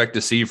expect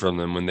to see from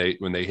them when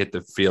they hit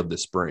the field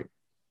this spring?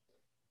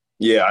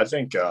 Yeah, I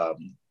think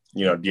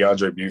you know,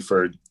 DeAndre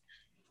Buford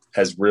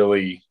has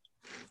really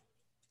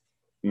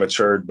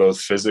matured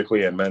both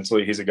physically and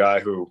mentally. He's a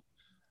guy who,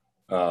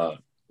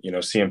 you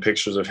know, seeing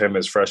pictures of him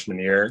his freshman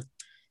year,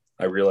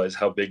 I realized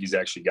how big he's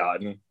actually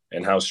gotten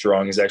and how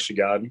strong he's actually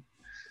gotten.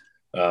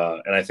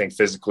 And I think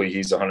physically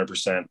he's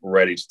 100%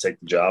 ready to take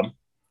the job.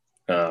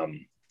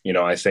 You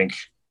know, I think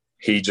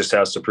he just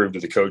has to prove to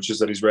the coaches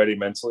that he's ready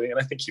mentally, and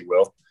I think he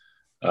will.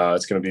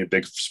 It's going to be a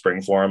big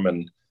spring for him,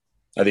 and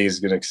I think he's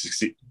going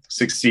to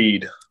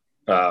succeed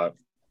at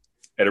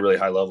a really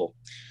high level.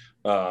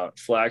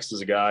 Flax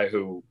is a guy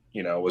who,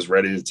 you know, was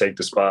ready to take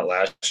the spot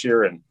last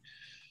year, and,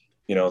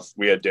 you know,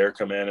 we had Dare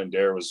come in, and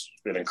Dare was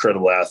an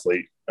incredible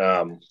athlete.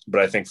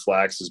 But I think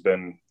Flax has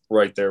been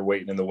right there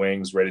waiting in the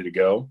wings, ready to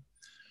go.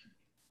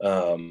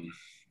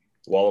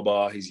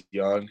 Wallabaugh, he's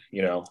young,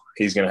 you know,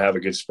 he's going to have a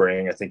good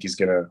spring. I think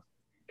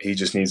he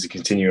just needs to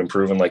continue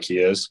improving like he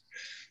is.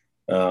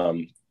 A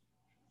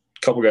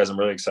couple guys I'm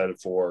really excited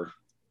for.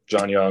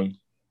 John Young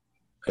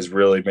has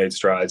really made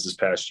strides this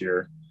past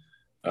year.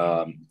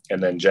 And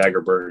then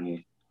Jagger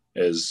Burton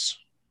is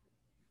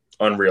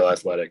unreal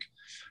athletic.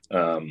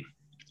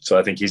 So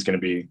I think they're going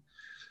to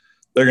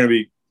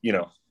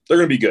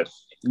be good.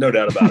 No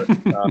doubt about it.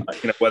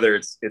 You know, whether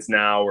it's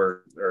now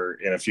or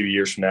in a few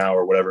years from now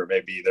or whatever it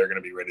may be, they're going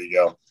to be ready to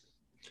go.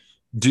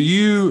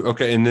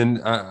 And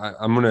then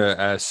I'm going to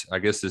ask, I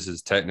guess this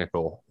is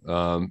technical,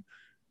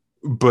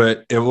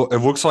 but it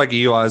looks like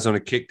Eli's on a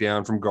kick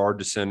down from guard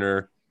to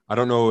center. I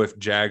don't know if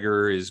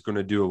Jagger is going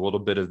to do a little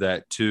bit of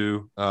that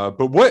too.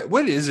 But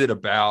what is it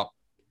about?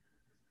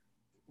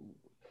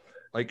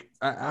 Like,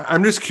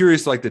 I'm just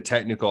curious, like the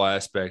technical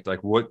aspect,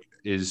 like what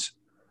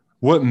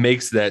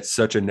makes that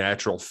such a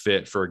natural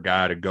fit for a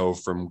guy to go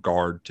from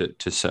guard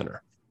to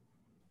center?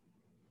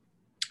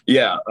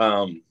 Yeah.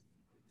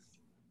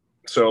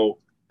 So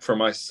for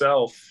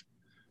myself,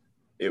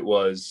 it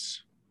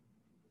was,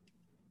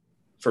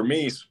 for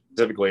me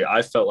specifically,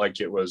 I felt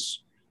like it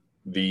was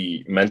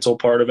the mental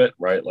part of it,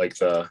 right? Like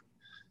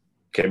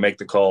make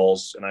the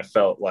calls. And I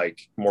felt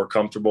like more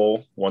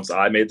comfortable once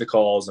I made the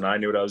calls and I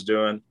knew what I was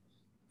doing.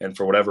 And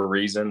for whatever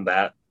reason,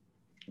 that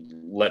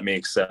let me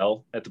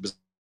excel at the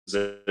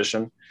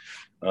position.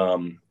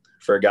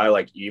 For a guy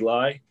like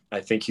Eli, I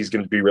think he's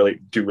going to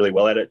do really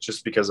well at it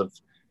just because of,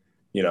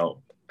 you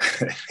know,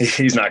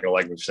 he's not going to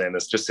like me for saying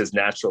this, just his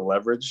natural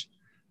leverage.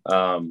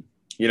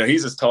 You know,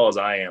 he's as tall as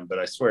I am, but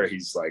I swear he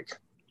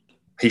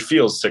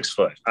feels 6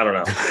 foot. I don't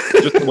know.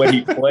 Just the way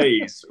he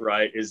plays,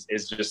 right, is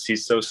just,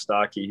 he's so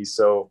stocky. He's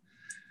so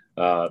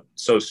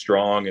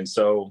strong and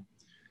so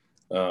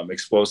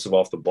explosive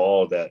off the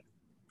ball that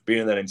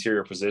being in that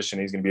interior position,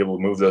 he's going to be able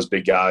to move those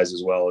big guys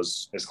as well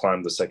as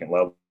climb the second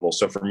level.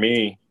 So for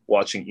me,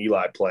 watching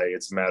Eli play,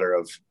 it's a matter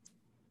of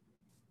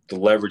the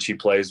leverage he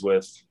plays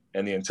with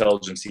and the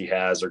intelligence he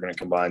has are going to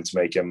combine to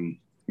make him,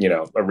 you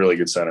know, a really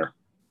good center.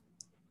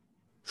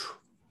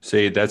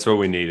 See, that's what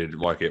we needed.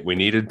 We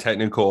needed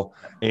technical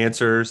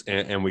answers,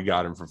 and we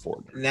got them for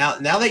Ford. Now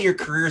that your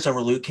career is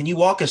over, Luke, can you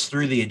walk us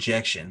through the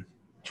ejection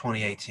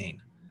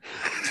 2018?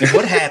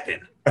 What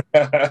happened?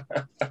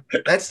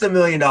 That's the $1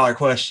 million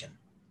question.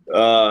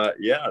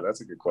 Yeah,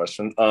 that's a good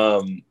question.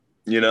 It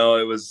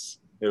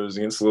was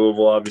against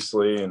Louisville,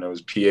 obviously, and it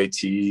was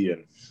PAT,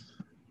 and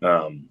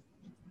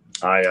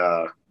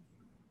I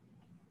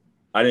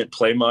didn't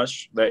play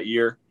much that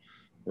year,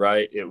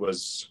 right? It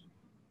was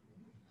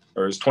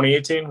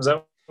 2018. Was that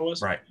what it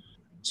was? Right.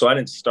 So I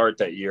didn't start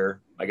that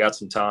year. I got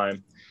some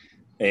time,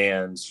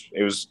 and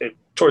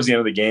towards the end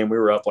of the game, we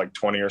were up like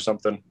 20 or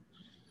something. It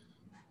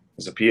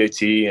was a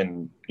PAT,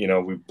 and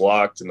we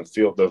blocked, and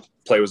the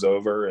play was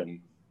over, and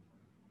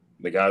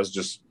the guy was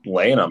just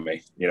laying on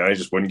me. He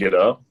just wouldn't get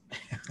up,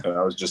 and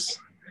I was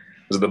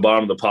at the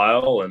bottom of the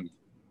pile, and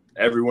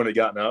everyone had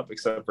gotten up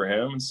except for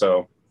him. And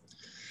so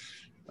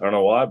I don't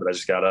know why, but I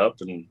just got up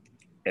and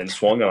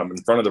swung on him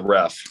in front of the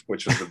ref,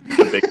 which was the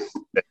big thing.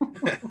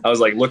 I was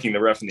like looking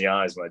the ref in the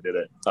eyes when I did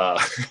it.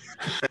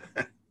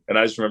 And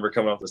I just remember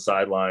coming off the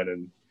sideline,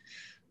 and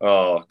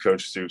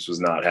Coach Stoops was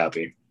not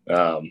happy.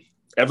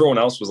 Everyone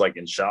else was like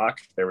in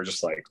shock. They were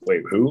just like,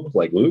 wait, who?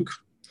 Like Luke?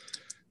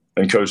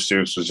 And Coach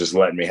Stoops was just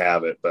letting me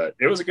have it. But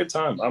it was a good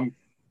time. I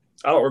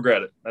don't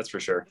regret it. That's for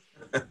sure.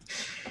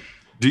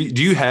 Do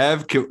you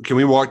have, can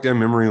we walk down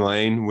memory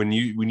lane when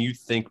you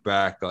think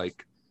back,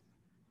 like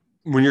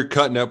when you're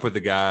cutting up with the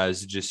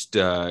guys, just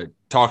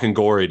talking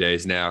glory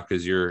days now,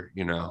 because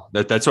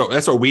that's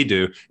what we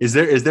do. Is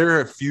there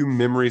a few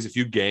memories, a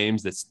few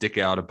games that stick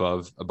out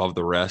above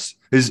the rest?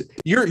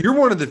 You're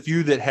one of the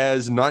few that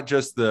has not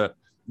just the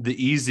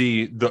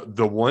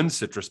one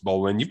Citrus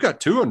Bowl win, you've got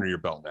 2 under your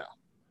belt now.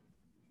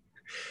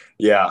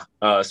 Yeah.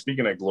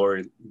 Speaking of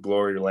glory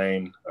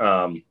lane,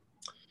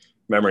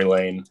 memory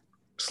lane,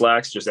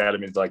 Slacks just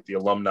added me to like the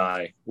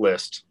alumni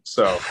list.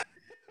 So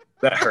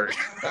that hurt.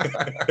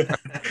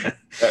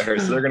 That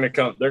hurts. So they're going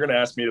to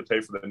ask me to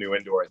pay for the new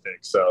indoor, I think.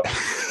 So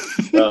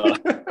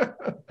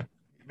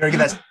better get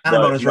that sign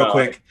bonus real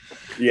quick.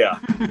 Yeah.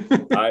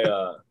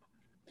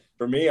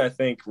 For me, I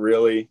think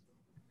really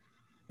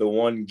the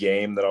one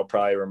game that I'll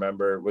probably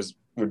remember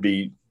would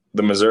be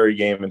the Missouri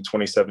game in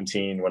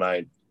 2017 when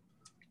I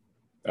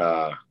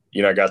got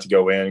to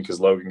go in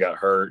because Logan got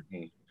hurt,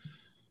 and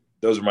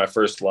those were my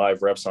first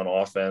live reps on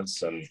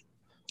offense. And,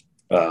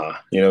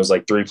 it was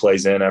like 3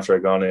 plays in after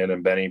I'd gone in,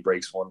 and Benny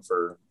breaks one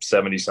for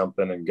 70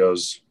 something and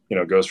goes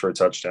for a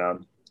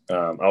touchdown.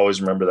 I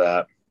always remember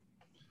that.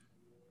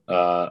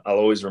 I'll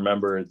always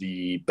remember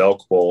the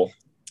Belk Bowl,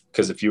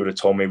 because if you would have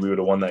told me we would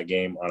have won that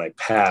game on a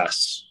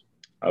pass,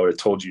 I would have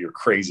told you you're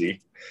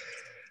crazy.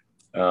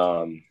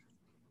 And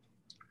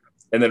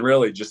then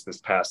really just this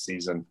past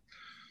season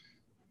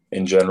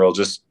in general,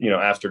 just,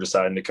 after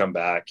deciding to come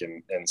back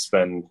and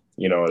spend,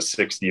 a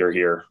 6th year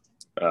here,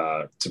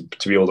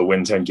 to be able to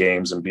win 10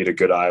 games and beat a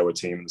good Iowa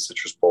team in the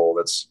Citrus Bowl,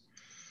 that's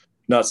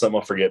not something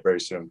I'll forget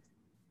very soon.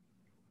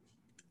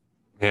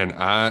 Man,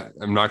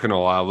 I'm not going to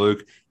lie,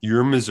 Luke,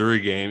 your Missouri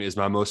game is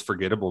my most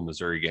forgettable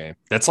Missouri game.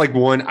 That's like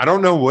one, I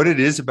don't know what it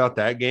is about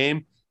that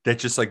game that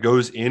just like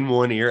goes in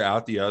one ear,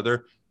 out the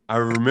other. I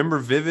remember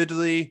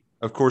vividly,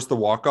 of course, the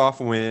walk-off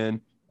win.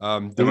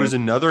 There was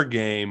another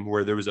game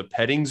where there was a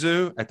petting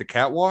zoo at the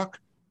catwalk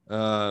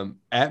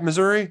at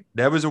Missouri.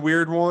 That was a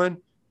weird one.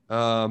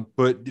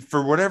 But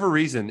for whatever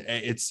reason,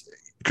 it's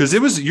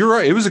because you're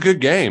right. It was a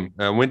good game.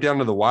 Went down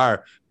to the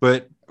wire.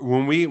 But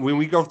when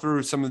we go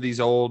through some of these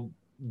old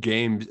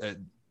games,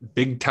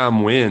 big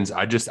time wins,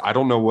 I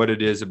don't know what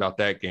it is about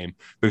that game,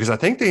 because I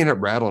think they end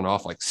up rattling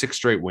off like 6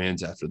 straight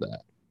wins after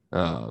that.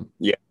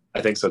 Yeah,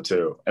 I think so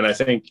too. And I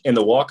think in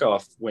the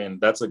walk-off win,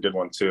 that's a good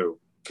one too,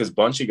 because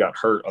Bunchy got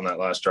hurt on that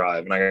last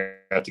drive, and I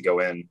got to go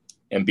in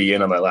and be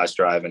in on that last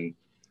drive and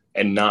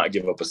not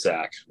give up a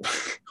sack.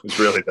 It was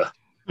really the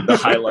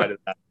highlight of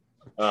that.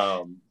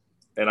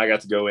 And I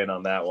got to go in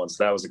on that one.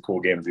 So that was a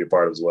cool game to be a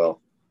part of as well.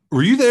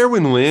 Were you there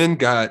when Lynn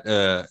got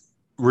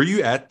were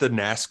you at the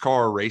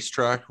NASCAR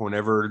racetrack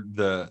whenever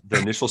the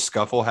initial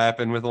scuffle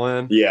happened with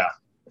Lynn? Yeah.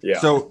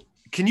 So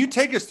can you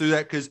take us through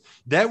that? Because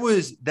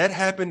that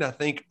happened, I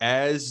think,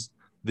 as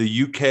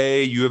the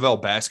UK U of L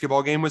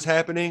basketball game was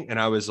happening. And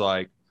I was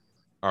like,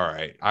 all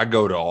right, I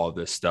go to all of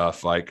this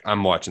stuff. Like,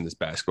 I'm watching this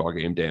basketball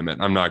game, damn it.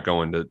 I'm not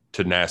going to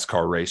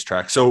NASCAR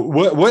racetrack. So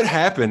what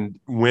happened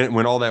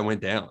when all that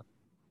went down?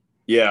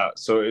 Yeah.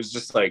 So it was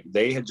just like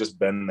they had just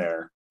been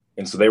there.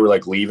 And so they were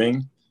like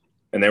leaving,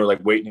 and they were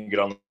like waiting to get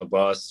on the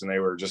bus, and they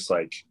were just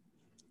like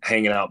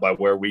hanging out by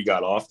where we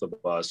got off the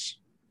bus.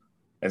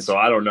 And so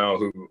I don't know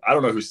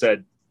who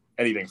said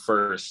anything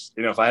first.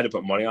 If I had to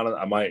put money on it,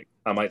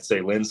 I might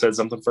say Lynn said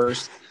something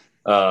first,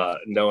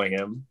 knowing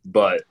him,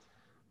 but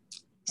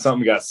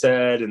something got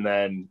said. And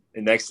then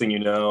the next thing you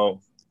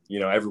know,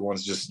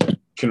 everyone's just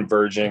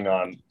converging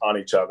on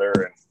each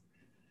other.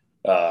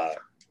 And,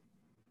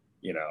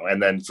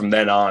 and then from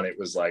then on, it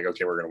was like,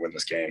 okay, we're going to win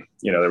this game.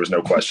 There was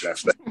no question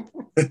after that.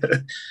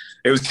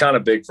 It was kind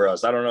of big for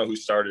us. I don't know who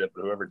started it,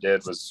 but whoever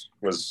did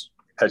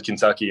had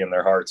Kentucky in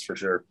their hearts for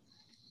sure.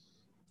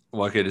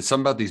 Like it's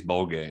something about these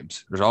bowl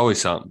games. There's always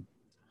something.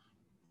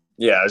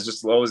 Yeah, it's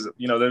just always,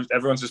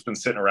 everyone's just been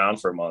sitting around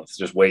for a month,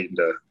 just waiting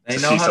to. They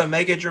know how to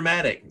make it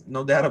dramatic.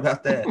 No doubt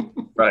about that.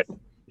 Right.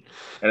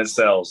 And it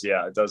sells.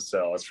 Yeah, it does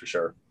sell. That's for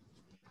sure.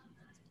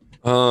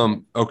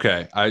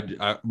 Okay.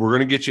 We're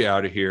gonna get you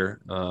out of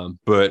here.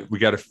 But we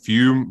got a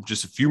few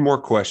more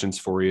questions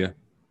for you.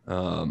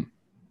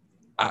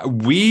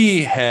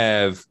 We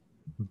have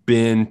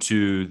been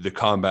to the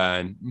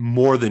combine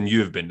more than you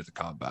have been to the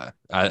combine.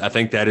 I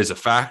think that is a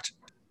fact.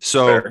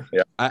 So Fair,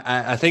 yeah.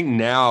 I think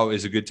now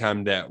is a good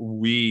time that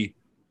we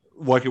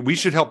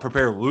should help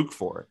prepare Luke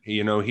for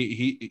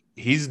it.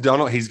 He's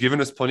done. He's given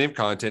us plenty of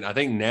content. I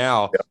think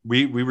now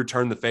we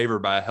return the favor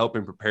by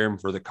helping prepare him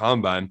for the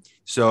combine.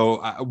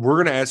 So we're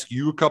going to ask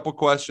you a couple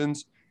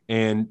questions,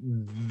 and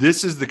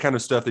this is the kind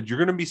of stuff that you're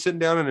going to be sitting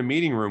down in a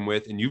meeting room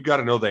with, and you've got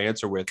to know the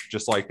answer with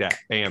just like that.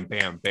 Bam,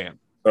 bam, bam.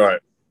 All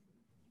right.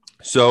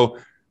 So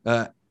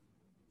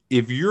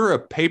if you're a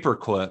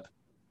paperclip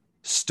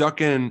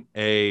stuck in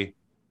a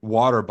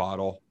water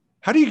bottle,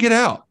 how do you get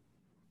out?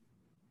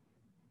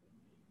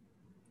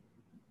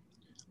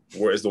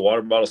 Where is the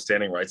water bottle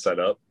standing right side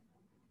up?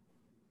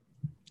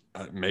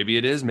 Maybe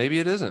it is, maybe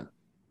it isn't.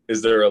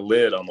 Is there a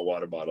lid on the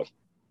water bottle?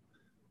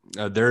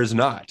 There is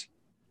not.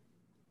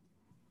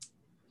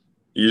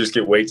 You just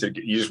wait to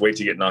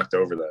get knocked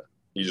over. Then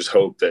you just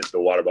hope that the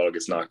water bottle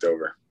gets knocked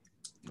over.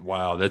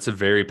 Wow, that's a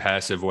very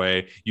passive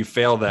way. You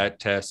fail that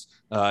test.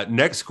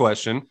 Next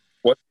question.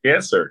 What's the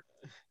answer?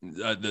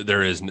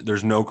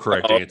 There's no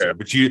correct answer.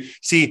 But you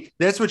see,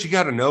 that's what you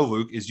got to know,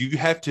 Luke, is you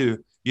have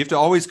to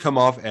always come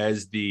off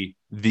as the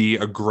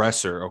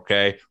aggressor.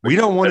 Okay. We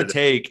don't want to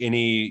take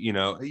any,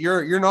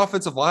 you're an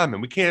offensive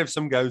lineman. We can't have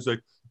some guy who's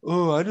like,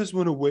 oh, I just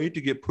want to wait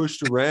to get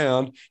pushed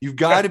around. You've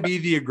got to be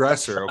the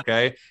aggressor.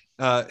 Okay.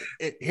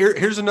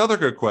 Here's another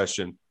good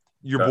question.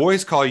 Your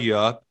boys call you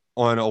up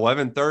on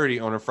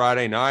 11:30 on a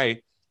Friday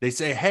night. They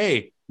say,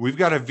 hey, we've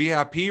got a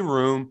VIP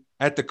room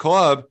at the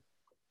club.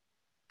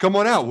 Come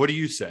on out. What do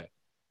you say?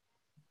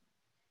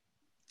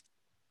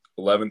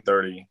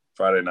 11:30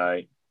 Friday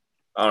night.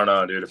 I don't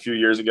know, dude. A few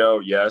years ago,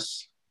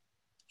 yes.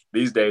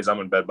 These days, I'm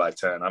in bed by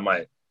 10. I'm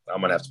gonna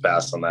have to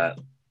pass on that.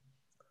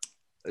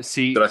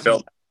 See, did I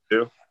fail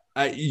too?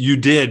 You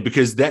did,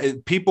 because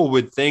that people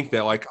would think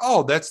that like,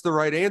 oh, that's the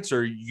right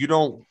answer.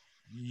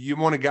 You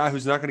want a guy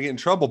who's not going to get in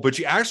trouble, but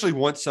you actually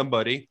want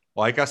somebody,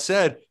 like I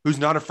said, who's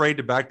not afraid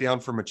to back down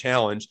from a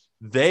challenge.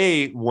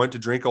 They want to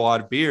drink a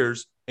lot of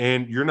beers,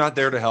 and you're not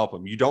there to help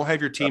them. You don't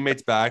have your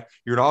teammates back.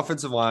 You're an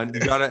offensive line. You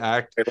got to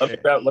act. Hey,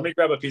 let me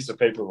grab a piece of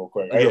paper real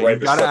quick. You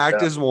got to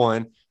act as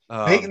one.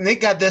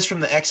 Nick got this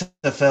from the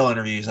XFL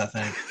interviews, I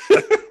think.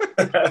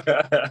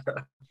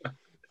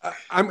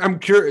 I'm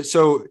curious.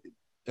 So,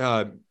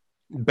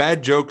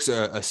 bad jokes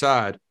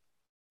aside,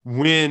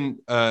 when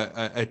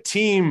a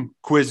team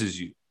quizzes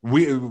you,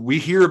 we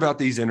hear about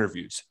these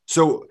interviews.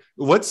 So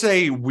let's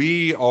say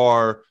we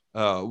are.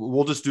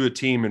 We'll just do a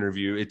team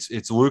interview.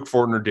 It's Luke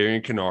Fortner,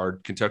 Darian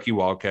Kinnard, Kentucky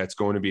Wildcats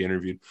going to be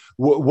interviewed.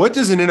 What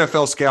does an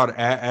NFL scout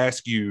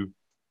ask you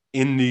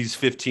in these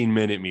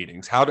 15-minute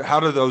meetings? How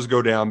do those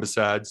go down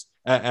besides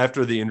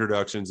after the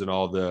introductions and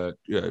all the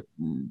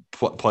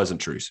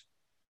pleasantries?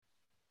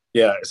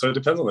 Yeah, so it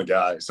depends on the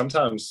guy.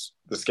 Sometimes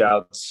the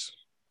scouts,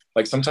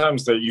 like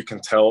sometimes you can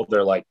tell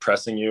they're like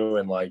pressing you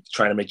and like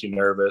trying to make you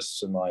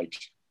nervous and like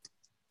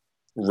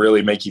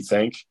really make you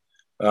think.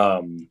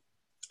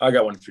 I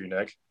got one for you,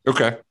 Nick.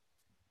 Okay.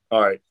 All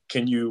right.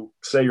 Can you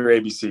say your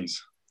ABCs?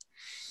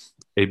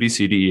 A, B,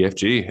 C, D, E, F,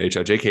 G, H,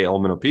 I, J, K, L,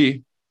 M, N, O,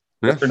 P.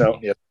 Yeah. Yes or no?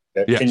 Yeah.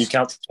 Okay. Yes. Can you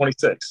count to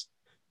 26?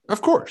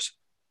 Of course.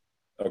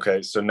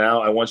 Okay. So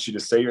now I want you to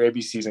say your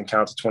ABCs and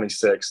count to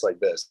 26 like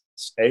this.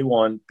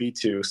 A1,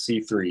 B2,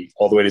 C3,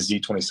 all the way to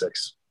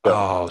Z26. Go.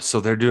 Oh, so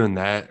they're doing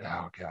that.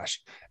 Oh,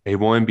 gosh.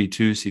 A1,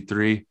 B2,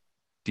 C3,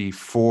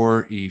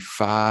 D4,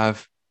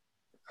 E5.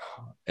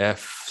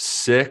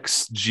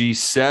 F6,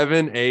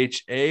 G7,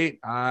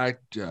 H8.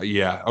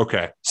 Yeah.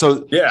 Okay.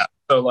 So yeah.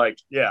 So like,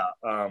 yeah.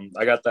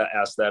 I got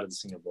asked that at the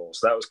Senior Bowl,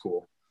 so that was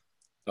cool.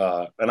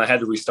 And I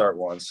had to restart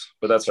once,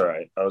 but that's all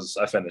right.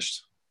 I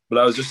finished, but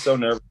I was just so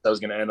nervous I was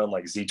going to end on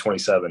like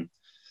Z27.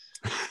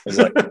 I was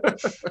like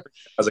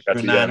at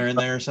the niner in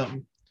there or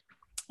something.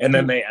 And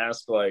then they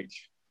asked like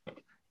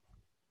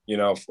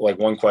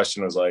one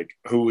question was like,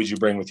 who would you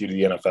bring with you to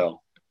the NFL?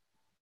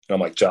 And I'm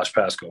like, Josh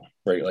Paschal,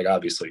 right? Like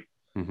obviously.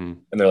 Mm-hmm.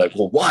 And they're like,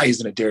 well, why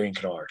isn't it Darian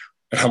Kinnard?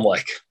 And I'm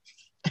like,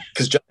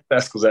 because Josh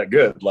Paschal's that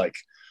good. Like,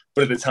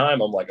 but at the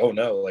time, I'm like, oh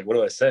no, like, what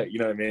do I say? You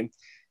know what I mean?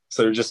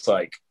 So they're just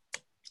like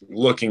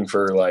looking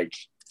for like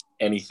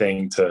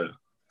anything to.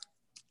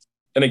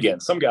 And again,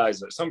 some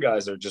guys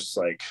are just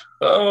like,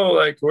 oh,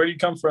 like, where do you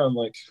come from?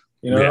 Like,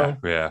 yeah.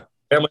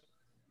 And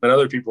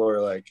other people are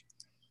like,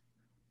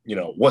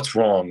 what's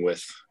wrong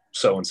with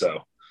so and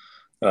so.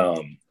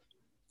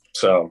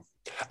 So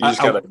you just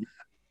gotta.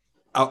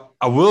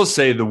 I will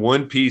say the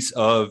one piece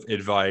of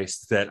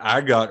advice that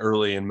I got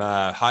early in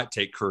my hot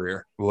take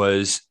career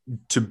was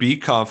to be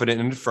confident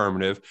and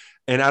affirmative.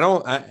 And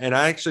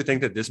I actually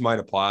think that this might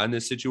apply in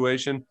this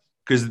situation.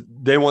 because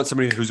they want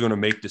somebody who's going to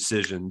make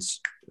decisions.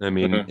 I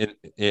mean,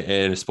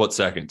 in a split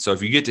second. So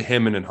if you get to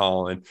Hammond and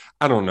Holland,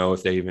 I don't know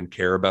if they even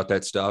care about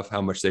that stuff,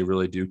 how much they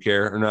really do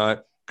care or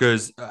not.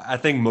 Because I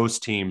think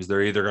most teams,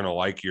 they're either going to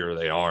like you or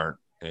they aren't.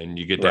 And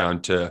you get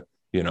down to,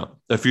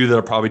 a few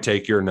that'll probably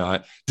take you or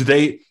not.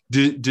 Do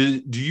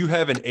you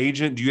have an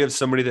agent? Do you have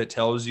somebody that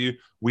tells you,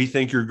 we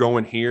think you're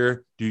going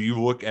here? Do you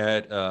look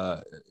at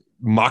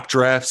mock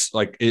drafts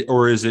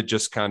or is it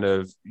just kind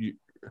of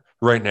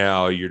right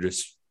now you're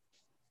just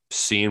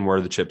seeing where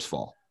the chips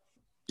fall?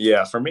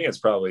 Yeah, for me, it's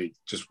probably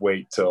just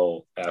wait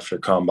till after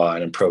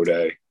Combine and Pro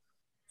Day,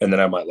 and then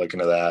I might look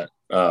into that.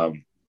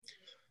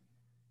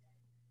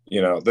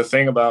 The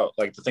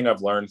thing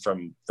I've learned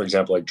from, for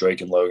example, like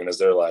Drake and Logan is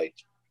they're like,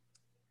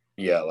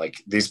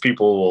 these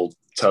people will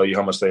tell you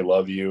how much they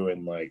love you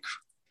and like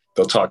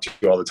they'll talk to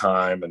you all the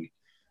time and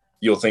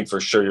you'll think for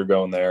sure you're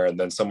going there. And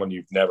then someone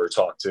you've never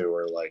talked to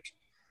or like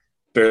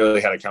barely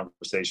had a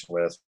conversation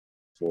with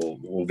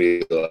will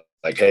be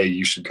like, hey,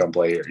 you should come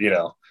play here,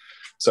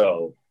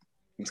 So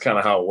it's kind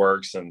of how it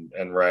works. And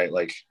right,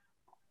 like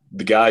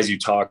the guys you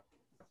talk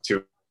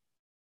to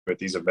at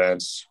these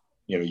events,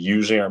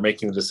 usually aren't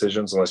making the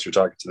decisions unless you're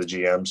talking to the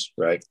GMs,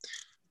 right?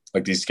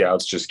 Like these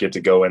scouts just get to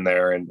go in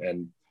there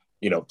and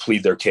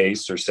plead their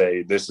case or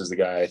say, this is the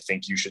guy I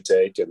think you should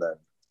take. And then,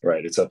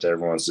 right, it's up to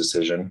everyone's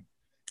decision.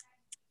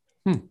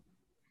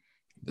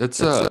 It's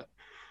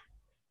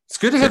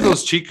good to have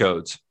those cheat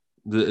codes.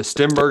 The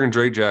Stenberg and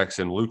Drake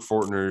Jackson, Luke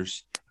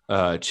Fortner's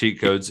cheat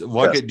codes.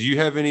 Luckett, do you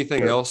have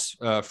anything else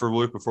for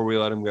Luke before we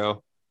let him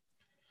go?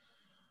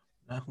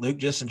 Luke,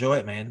 just enjoy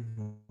it,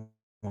 man.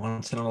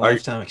 Once in a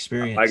lifetime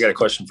experience. I got a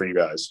question for you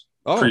guys.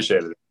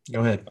 Appreciate it.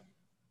 Go ahead.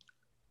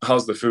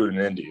 How's the food in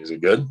Indy? Is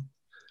it good?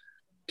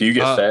 Do you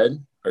get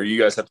fed, or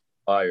you guys have to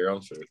buy your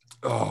own food?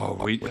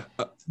 Oh,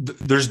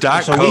 there's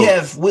Diet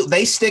Coke. So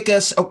they stick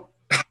us. Oh,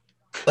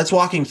 let's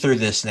walk him through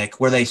this,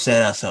 Nick. Where they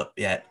set us up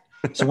yet?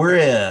 So we're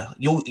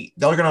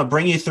they're gonna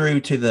bring you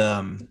through to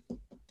the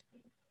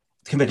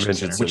convention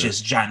center, which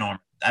is ginormous.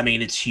 I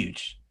mean, it's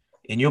huge,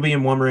 and you'll be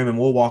in one room, and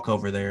we'll walk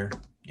over there,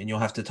 and you'll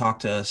have to talk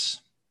to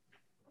us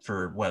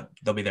for what?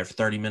 They'll be there for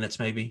 30 minutes,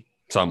 maybe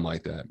something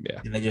like that. Yeah,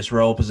 and they just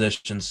roll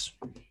positions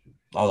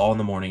all in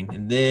the morning,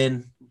 and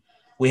then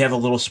we have a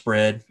little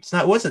spread.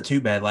 It wasn't too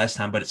bad last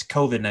time, but it's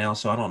COVID now,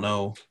 so I don't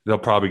know. They'll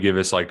probably give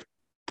us like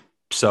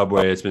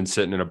Subway. It's been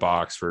sitting in a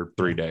box for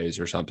 3 days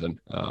or something.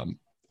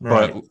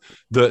 Right.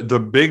 But the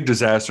big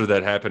disaster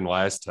that happened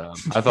last time,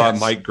 I thought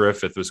Mike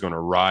Griffith was going to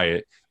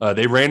riot.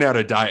 They ran out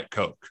of Diet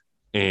Coke,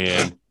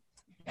 and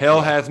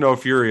hell hath no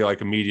fury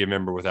like a media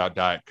member without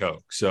Diet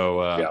Coke.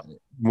 So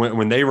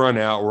when they run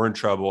out, we're in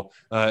trouble.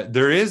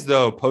 There is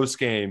though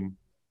post-game.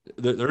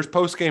 There's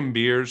post-game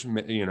beers,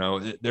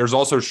 there's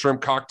also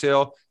shrimp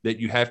cocktail that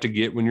you have to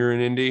get when you're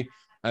in Indy.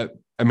 I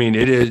mean,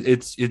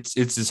 it's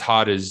as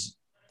hot as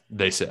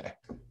they say.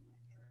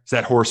 It's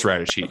that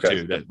horseradish heat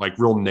too, that like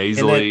real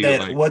nasally.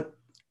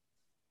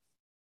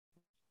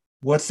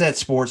 What's that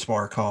sports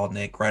bar called,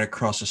 Nick? Right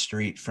across the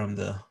street from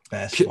the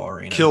basketball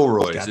arena.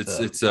 Kilroy's.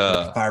 It's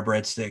fire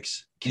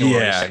breadsticks.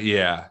 Kilroy's.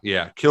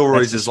 Yeah.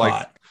 Kilroy's is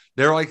like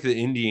they're like the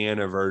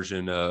Indiana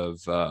version of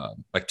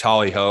like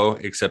Tally Ho,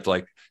 except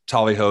like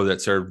Tally Ho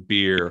that served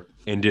beer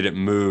and didn't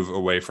move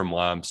away from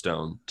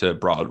Limestone to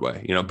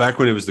Broadway. Back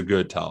when it was the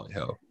good Tally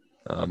Ho.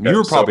 You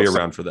were probably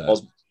around for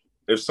that.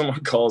 If someone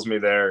calls me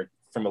there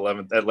from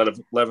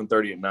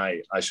 11:30 at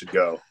night, I should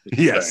go.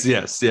 Yes.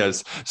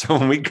 So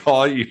when we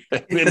call you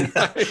at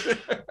midnight,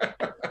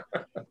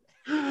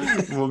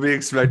 we'll be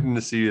expecting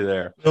to see you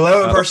there.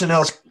 11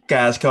 personnel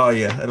guys call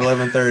you at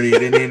 11:30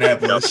 at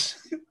Indianapolis.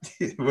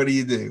 What do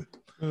you do?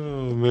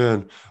 Oh,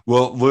 man.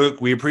 Well, Luke,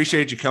 we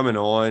appreciate you coming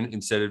on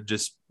instead of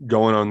just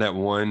going on that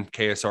one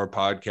KSR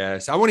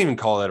podcast. I wouldn't even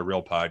call that a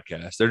real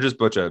podcast. They're just a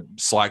bunch of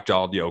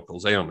slack-jawed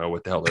yokels. They don't know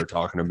what the hell they're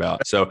talking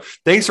about. So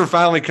thanks for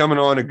finally coming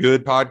on a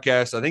good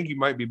podcast. I think you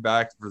might be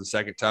back for the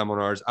second time on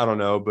ours. I don't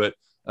know, but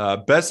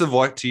best of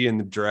luck to you in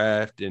the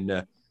draft.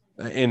 And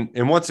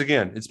once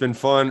again, it's been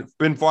fun.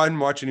 Been fun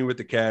watching you with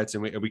the Cats,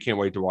 and we can't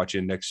wait to watch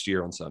you next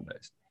year on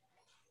Sundays.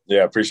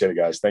 Yeah, appreciate it,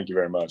 guys. Thank you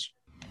very much.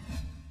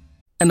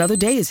 Another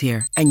day is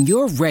here, and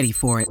you're ready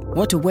for it.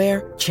 What to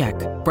wear? Check.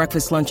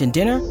 Breakfast, lunch, and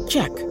dinner?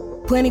 Check.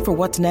 Planning for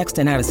what's next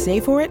and how to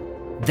save for it?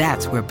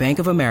 That's where Bank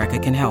of America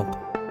can help.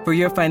 For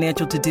your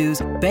financial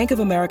to-dos, Bank of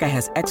America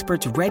has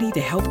experts ready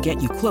to help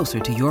get you closer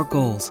to your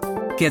goals.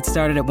 Get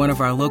started at one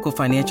of our local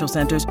financial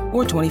centers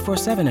or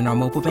 24/7 in our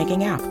mobile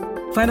banking app.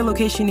 Find a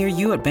location near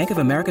you at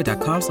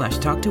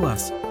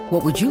bankofamerica.com/talktous.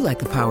 What would you like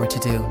the power to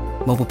do?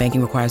 Mobile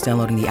banking requires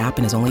downloading the app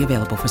and is only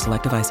available for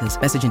select devices.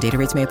 Message and data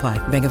rates may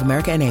apply. Bank of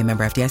America NA,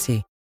 member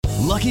FDIC.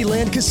 Lucky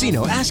Land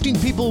Casino, asking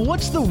people,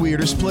 what's the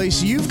weirdest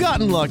place you've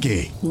gotten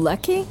lucky?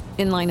 Lucky?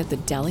 In line at the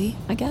deli,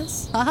 I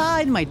guess? Aha,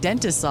 in my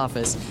dentist's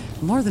office.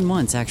 More than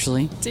once,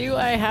 actually. Do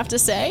I have to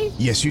say?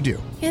 Yes, you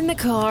do. In the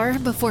car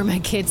before my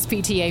kids'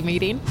 PTA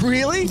meeting.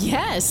 Really?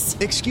 Yes.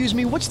 Excuse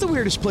me, what's the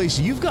weirdest place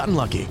you've gotten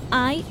lucky?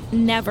 I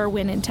never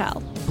win and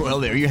tell. Well,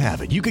 there you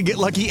have it. You can get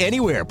lucky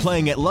anywhere,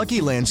 playing at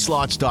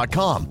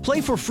LuckyLandSlots.com.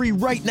 Play for free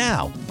right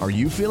now. Are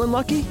you feeling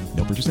lucky?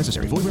 No purchase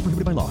necessary. Void where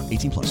prohibited by law.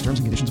 18+. Terms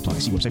and conditions apply.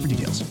 See website for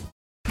details.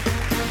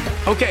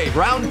 Okay,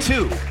 round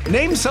two.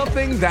 Name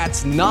something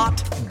that's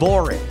not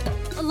boring.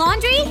 A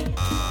laundry?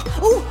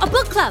 Ooh, a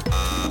book club.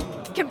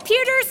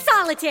 Computer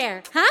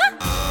solitaire, huh?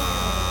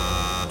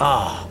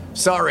 Ah,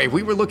 sorry,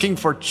 we were looking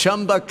for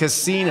Chumba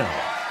Casino.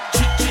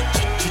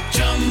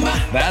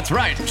 That's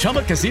right,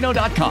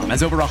 ChumbaCasino.com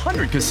has over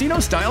 100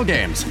 casino-style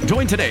games.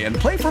 Join today and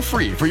play for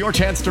free for your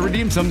chance to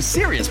redeem some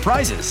serious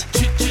prizes.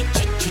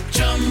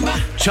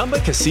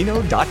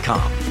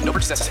 ChumbaCasino.com. No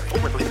purchase necessary.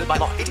 Void where prohibited by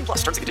law. 18+.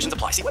 Terms and conditions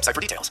apply. See website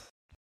for details.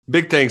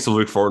 Big thanks to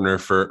Luke Fortner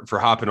for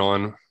hopping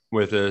on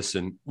with us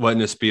and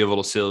letting us be a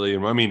little silly.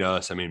 And I mean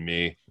us, I mean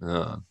me.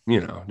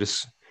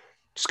 Just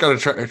got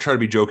to try to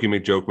be jokey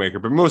McJoke maker.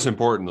 But most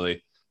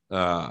importantly,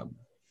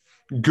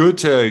 good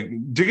to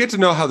get to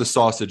know how the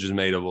sausage is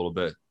made a little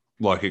bit,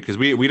 Lucky, because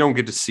we don't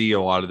get to see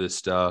a lot of this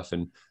stuff.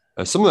 And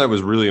some of that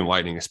was really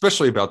enlightening,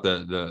 especially about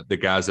the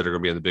guys that are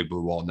going to be on the Big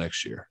Blue Wall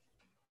next year.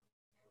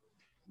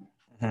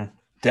 Mm-hmm.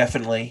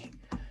 Definitely.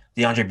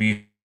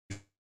 DeAndre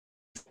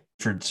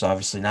Buford's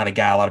obviously not a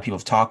guy a lot of people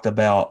have talked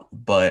about,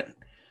 but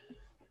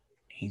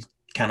he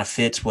kind of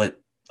fits what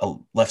a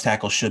left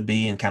tackle should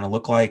be and kind of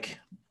look like.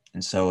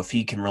 And so if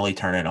he can really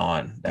turn it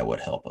on, that would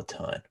help a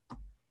ton.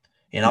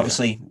 And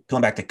obviously,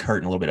 going back to Kurt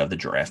and a little bit of the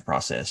draft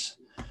process,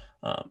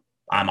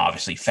 I'm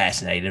obviously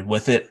fascinated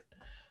with it.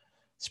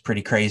 It's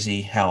pretty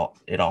crazy how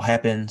it all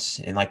happens.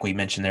 And like we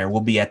mentioned there,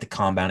 we'll be at the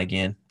Combine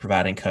again,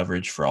 providing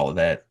coverage for all of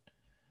that.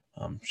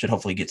 Should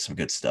hopefully get some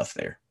good stuff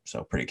there.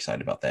 So pretty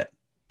excited about that.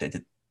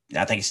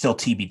 I think it's still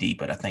TBD,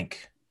 but I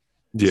think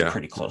it's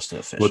pretty close to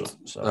official.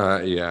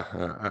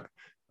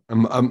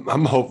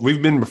 I'm hope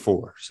we've been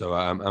before, so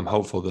I'm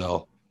hopeful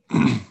they'll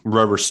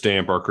rubber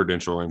stamp our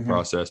credentialing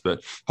process,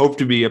 but hope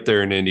to be up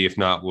there in Indy. If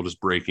not, we'll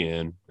just break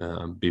in,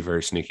 be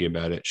very sneaky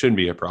about it. Shouldn't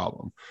be a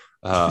problem.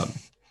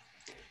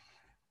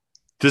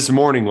 This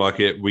morning,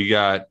 Luckett, we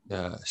got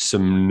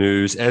some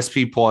news.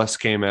 SP Plus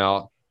came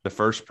out, the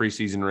first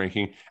preseason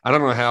ranking. I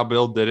don't know how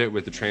Bill did it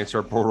with the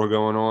transfer portal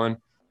going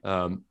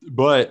on,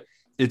 but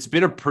it's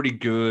been a pretty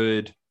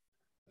good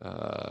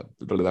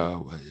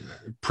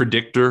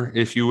predictor,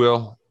 if you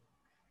will,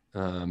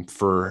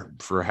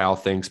 for how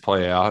things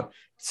play out.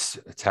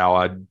 It's how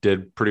I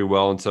did pretty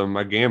well in some of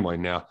my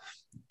gambling. Now,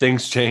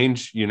 things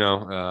change,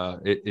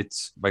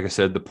 it's like I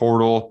said, the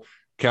portal,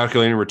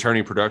 calculating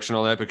returning production,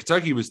 all that. But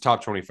Kentucky was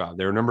top 25.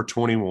 They were number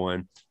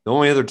 21. The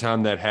only other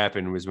time that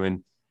happened was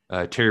when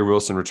Terry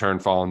Wilson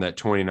returned following that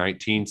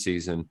 2019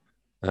 season,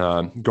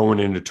 going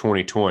into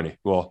 2020.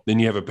 Well, then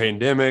you have a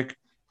pandemic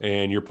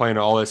and you're playing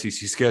an all SEC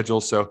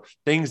schedule. So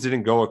things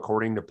didn't go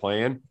according to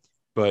plan.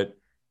 But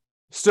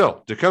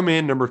still, to come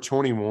in number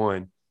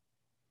 21,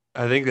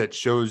 I think that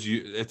shows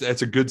you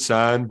that's a good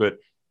sign. But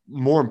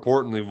more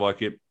importantly,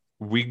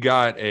 we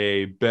got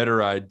a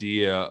better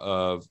idea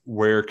of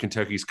where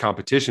Kentucky's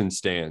competition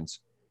stands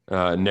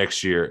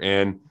next year.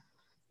 And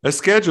the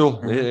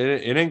schedule,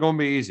 it ain't going to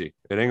be easy.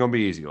 It ain't going to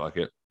be easy,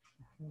 Luckett.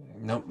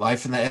 Nope.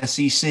 Life in the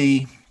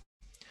SEC.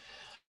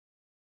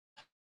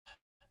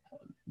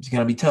 It's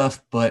going to be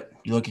tough, but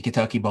you look at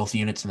Kentucky, both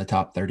units in the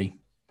top 30.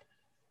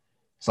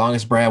 As long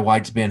as Brad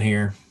White's been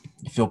here,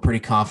 you feel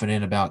pretty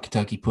confident about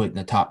Kentucky putting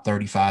the top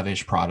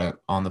 35-ish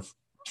product on the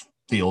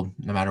field,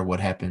 no matter what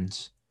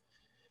happens.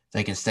 If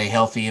they can stay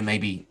healthy and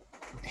maybe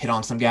hit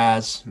on some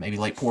guys, maybe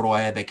like Portal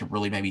ad, they could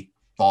really maybe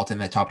vault in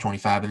that top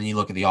 25. And then you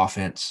look at the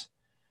offense.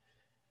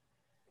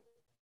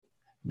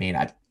 I mean,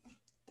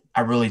 I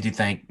really do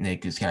think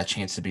Nick has got a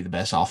chance to be the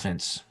best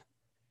offense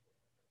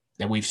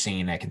that we've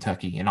seen at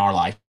Kentucky in our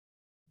lifetimes.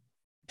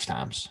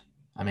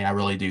 I mean, I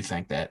really do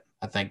think that.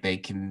 I think they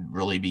can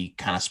really be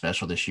kind of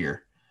special this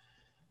year.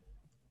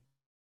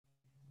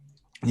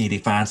 Need to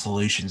find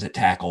solutions at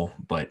tackle,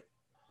 but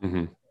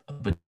a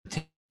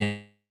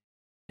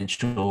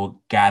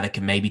potential guy that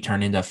can maybe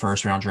turn into a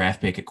first-round draft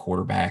pick at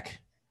quarterback.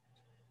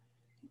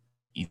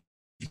 You've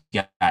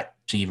got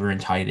receiver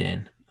and tight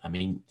end. I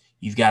mean,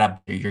 you're going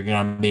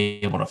to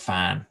be able to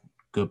find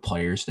good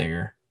players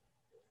there.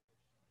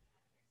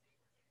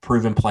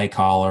 Proven play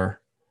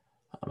caller.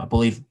 I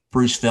believe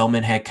Bruce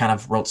Feldman had kind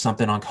of wrote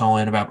something on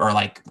Cohen about, or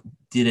like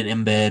did an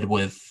embed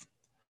with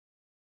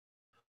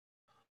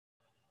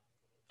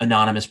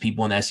anonymous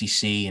people in the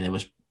SEC. And it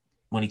was,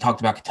 when he talked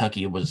about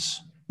Kentucky, it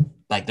was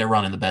like they're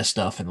running the best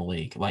stuff in the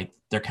league. Like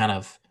they're kind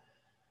of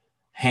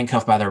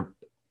handcuffed by their,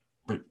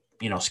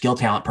 skill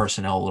talent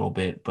personnel a little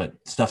bit, but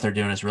stuff they're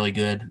doing is really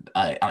good.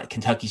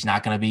 Kentucky's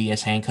not going to be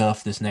as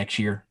handcuffed this next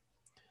year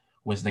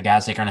with the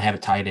guys that are going to have a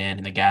tight end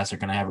and the guys that are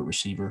going to have a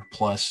receiver,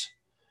 plus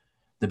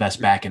the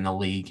best back in the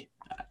league.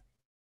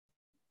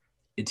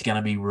 It's going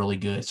to be really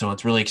good. So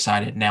it's really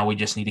excited. Now we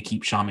just need to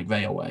keep Sean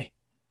McVay away.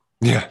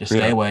 Yeah. Just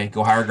stay away.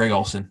 Go hire Greg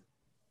Olson.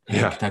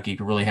 Kentucky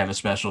could really have a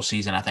special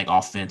season, I think,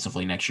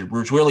 offensively next year,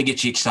 which really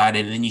gets you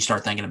excited. And then you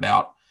start thinking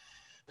about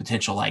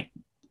potential, like,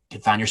 you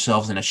could find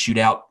yourselves in a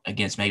shootout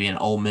against maybe an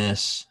Ole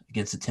Miss,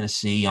 against the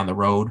Tennessee on the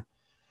road,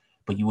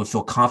 but you would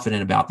feel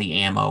confident about the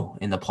ammo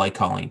and the play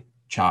calling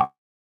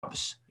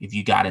chops if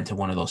you got into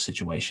one of those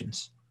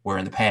situations where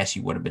in the past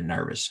you would have been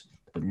nervous.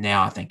 But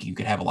now I think you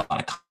could have a lot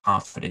of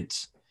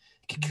confidence.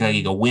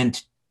 Kentucky go win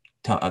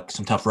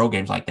some tough road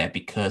games like that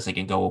because they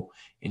can go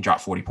and drop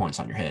 40 points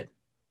on your head.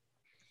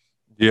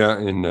 Yeah,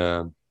 and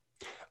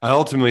I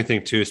ultimately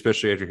think, too,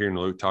 especially after hearing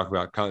Luke talk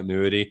about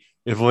continuity,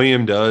 if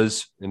Liam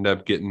does end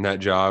up getting that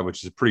job,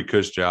 which is a pretty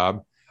cush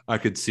job, I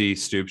could see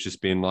Stoops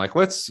just being like,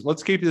 let's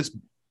keep this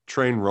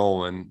train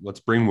rolling. Let's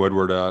bring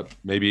Woodward up.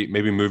 Maybe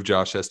move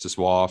Josh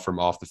Estasois from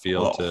off the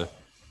field to,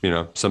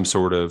 some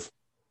sort of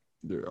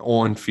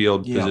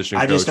on-field position.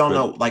 I just don't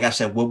know. Like I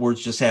said,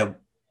 Woodward's just had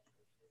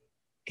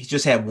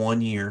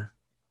 1 year,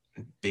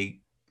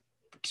 big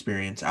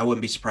experience. I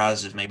wouldn't be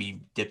surprised if maybe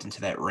he dipped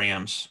into that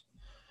Rams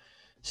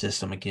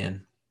system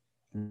again.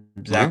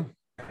 Zach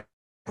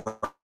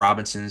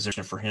Robinson's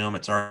there for him.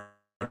 It's already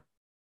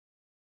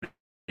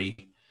the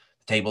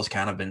table's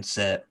kind of been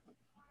set.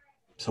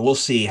 So we'll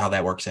see how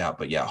that works out.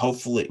 But yeah,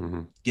 hopefully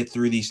get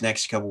through these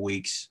next couple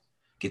weeks,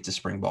 get to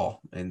spring ball,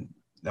 and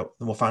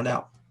we'll find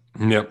out.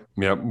 Yep.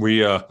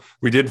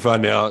 We did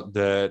find out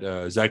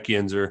that Zach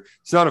Yenser,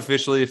 it's not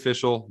officially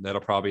official.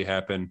 That'll probably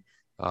happen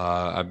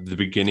at the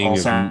beginning. All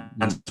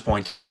signs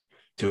point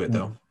to it,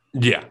 though.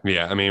 Yeah.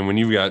 I mean, when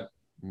you've got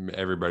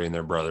everybody and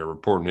their brother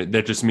reporting it,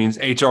 that just means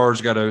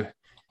HR's got to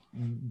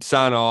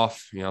sign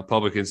off.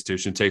 Public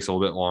institution takes a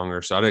little bit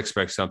longer. So I'd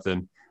expect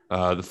something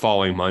the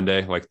following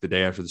Monday, like the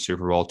day after the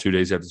Super Bowl, 2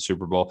 days after the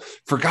Super Bowl.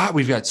 Forgot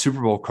we've got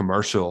Super Bowl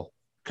commercial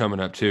coming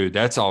up too.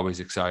 That's always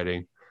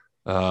exciting.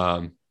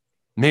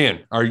 Man,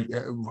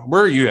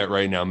 where are you at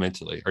right now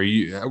mentally?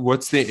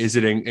 Is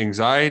it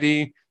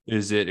anxiety?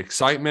 Is it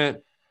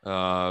excitement?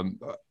 Are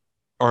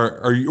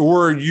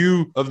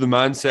you of the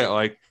mindset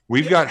like,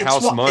 we've got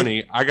house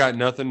money, I got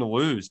nothing to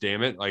lose,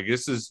 damn it. Like,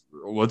 let's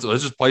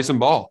just play some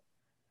ball.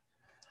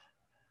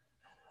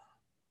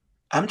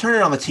 I'm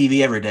turning on the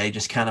TV every day,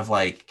 just kind of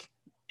like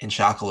in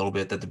shock a little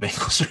bit that the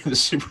Bengals are in the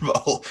Super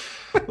Bowl.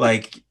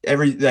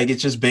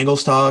 It's just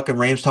Bengals talk and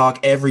Rams talk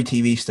every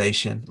TV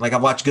station. Like,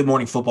 I've watched Good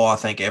Morning Football, I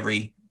think,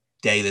 every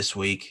day this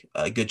week,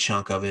 a good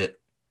chunk of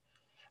it.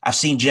 I've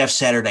seen Jeff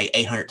Saturday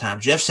 800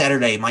 times. Jeff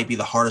Saturday might be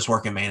the hardest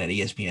working man at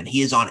ESPN.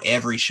 He is on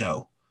every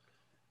show.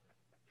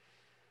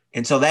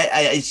 And so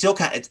it's still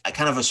kind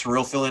of a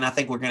surreal feeling. I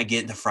think we're going to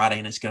get into Friday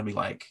and it's going to be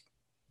like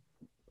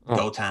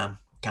go time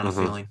kind of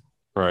feeling.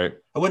 Right.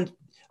 I wouldn't.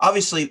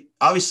 Obviously,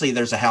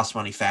 there's a house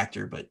money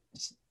factor, but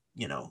it's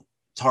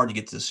hard to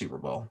get to the Super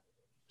Bowl.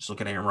 Just look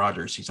at Aaron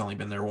Rodgers; he's only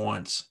been there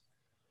once.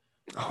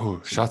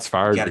 Oh, shots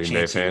fired, Green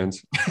Bay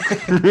fans!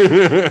 You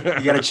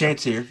got a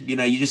chance here.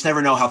 You just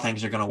never know how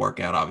things are going to work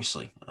out.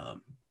 Obviously,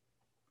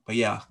 but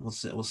yeah,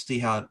 we'll see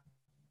how.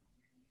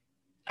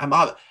 I'm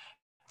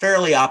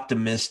fairly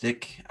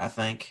optimistic. I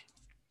think.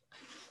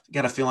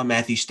 Got a feeling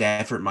Matthew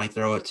Stafford might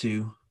throw it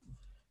to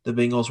the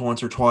Bengals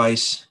once or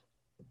twice.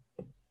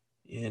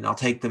 And I'll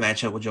take the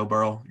matchup with Joe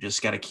Burrow.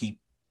 Just got to keep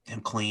him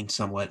clean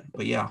somewhat.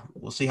 But, yeah,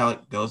 we'll see how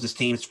it goes. This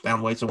team's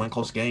found ways to win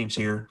close games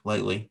here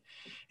lately.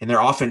 And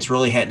their offense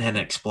really hadn't had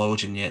an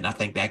explosion yet, and I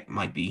think that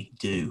might be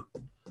due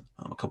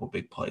a couple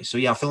big plays. So,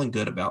 yeah, feeling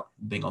good about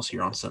Bengals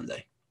here on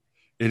Sunday.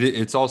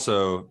 It's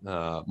also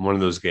one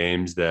of those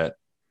games that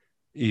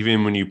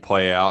even when you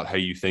play out how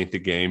you think the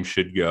game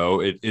should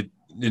go, it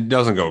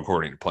doesn't go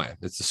according to plan.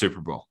 It's the Super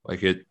Bowl.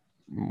 Like,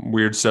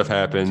 weird stuff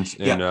happens.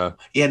 And,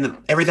 and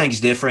everything's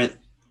different.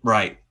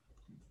 Right.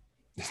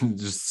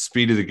 Just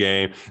speed of the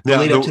game. The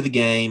lead up to the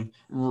game.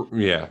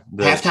 Yeah.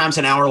 Halftime's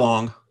an hour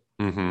long.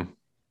 Mm-hmm.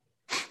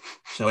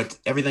 So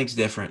everything's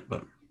different,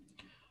 but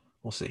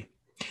we'll see.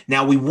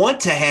 Now, we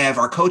want to have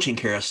our coaching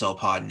carousel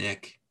pod,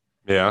 Nick.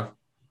 Yeah.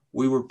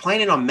 We were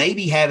planning on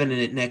maybe having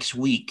it next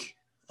week,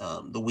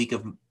 the week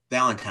of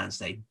Valentine's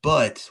Day,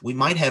 but we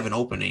might have an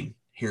opening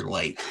here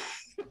late.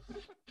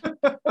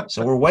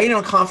 So we're waiting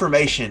on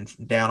confirmation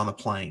down on the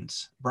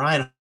plains.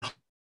 Brian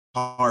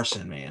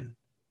Harsin, man.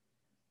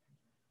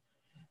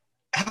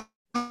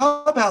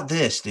 How about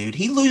this, dude?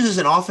 He loses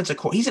an offensive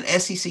he's an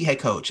SEC head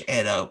coach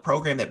at a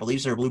program that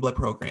believes they're a blue blood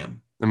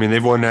program. I mean,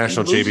 they've won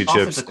national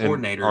championships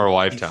in our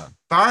lifetime. He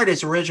fired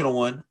his original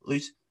one,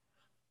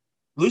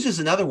 loses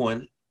another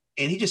one,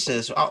 and he just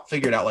says, I'll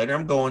figure it out later.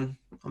 I'm going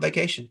on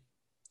vacation.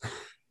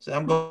 So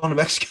I'm going to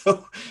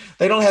Mexico.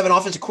 They don't have an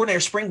offensive coordinator.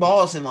 Spring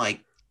ball is in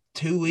like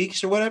 2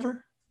 weeks or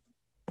whatever.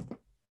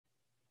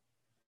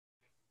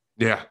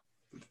 Yeah.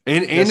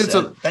 And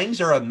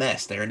things are a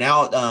mess there.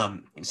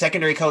 Now,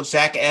 secondary coach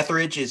Zach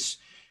Etheridge is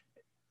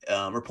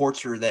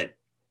reports are that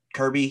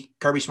Kirby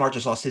Smart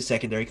just lost his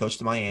secondary coach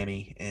to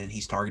Miami, and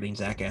he's targeting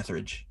Zach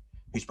Etheridge,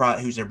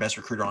 who's their best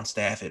recruiter on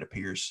staff, it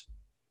appears.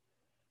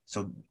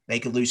 So they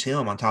could lose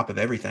him on top of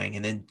everything.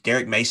 And then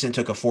Derek Mason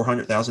took a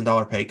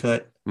 $400,000 pay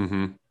cut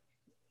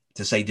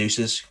to say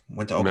deuces,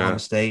 went to Oklahoma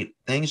State.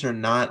 Things are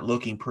not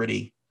looking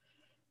pretty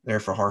there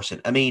for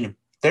Harsin. I mean,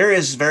 there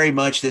is very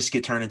much this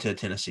could turn into a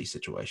Tennessee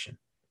situation.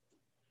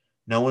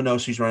 No one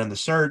knows who's running the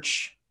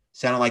search.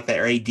 Sounded like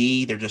their AD.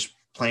 They're just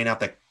playing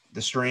out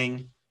the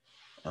string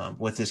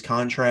with his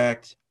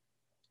contract.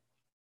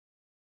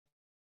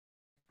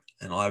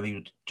 And a lot of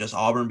people just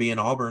Auburn being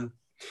Auburn.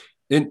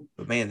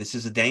 But, man, this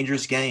is a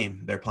dangerous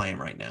game they're playing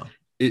right now.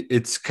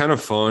 It's kind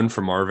of fun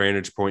from our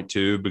vantage point,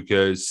 too,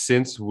 because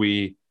since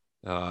we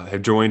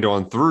have joined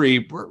On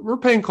 3, we're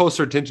paying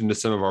closer attention to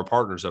some of our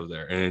partners over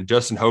there. And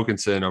Justin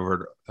Hokanson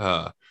over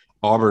at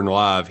Auburn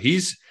Live,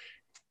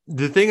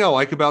 the thing I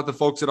like about the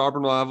folks at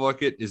Auburn Live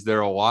is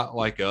they're a lot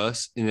like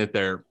us in that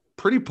they're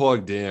pretty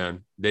plugged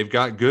in. They've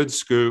got good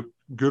scoop,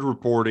 good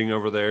reporting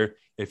over there.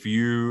 If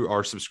you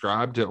are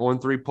subscribed to On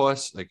 3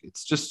 Plus, like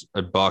it's just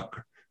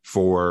 $1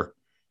 for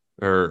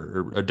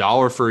or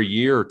 $1 for a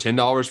year or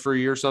 $10 for a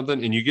year or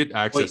something, and you get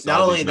access to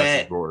all these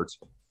message boards.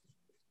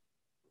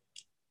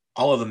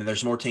 All of them,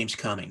 there's more teams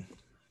coming.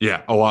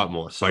 Yeah, a lot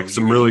more. So like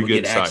some really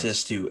good get sites.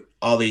 Access to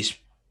all these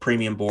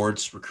premium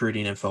boards,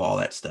 recruiting info, all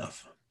that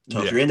stuff.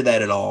 So if you're into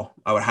that at all,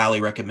 I would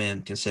highly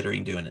recommend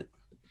considering doing it.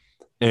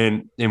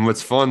 And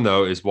what's fun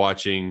though is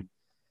watching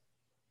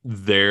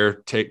their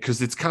take,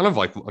 because it's kind of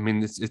like, I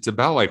mean, it's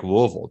about like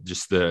Louisville,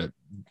 just the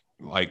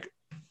like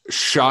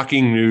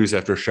shocking news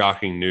after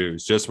shocking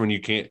news. Just when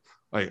you can't,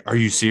 like, are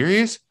you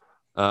serious?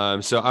 So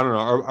I don't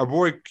know. Our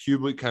boy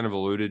Kublik kind of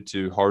alluded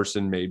to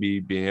Harsin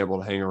maybe being able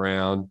to hang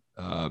around.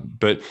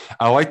 But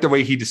I like the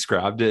way he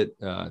described it,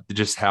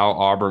 just how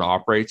Auburn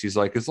operates. He's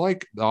like, it's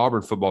like the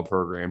Auburn football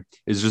program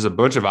is just a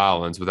bunch of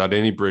islands without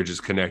any bridges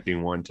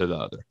connecting one to the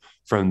other,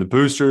 from the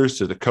boosters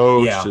to the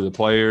coach to the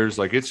players.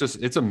 Like it's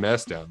a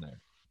mess down there.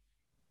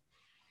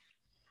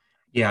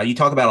 Yeah, you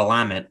talk about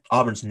alignment.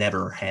 Auburn's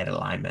never had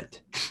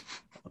alignment.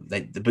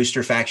 The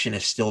booster faction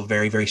is still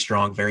very, very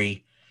strong,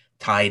 very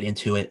tied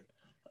into it.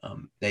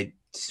 They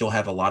still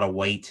have a lot of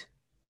weight.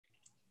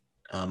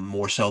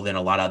 More so than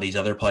a lot of these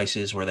other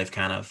places where they've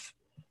kind of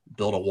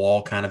built a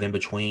wall kind of in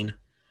between.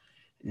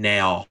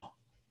 Now,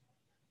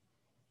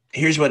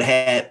 here's what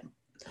had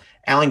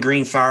Alan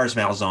Green fires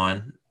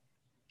Malzahn,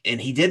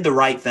 and he did the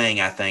right thing,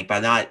 I think,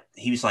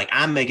 he was like,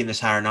 I'm making this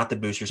hire, not the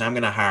boosters. I'm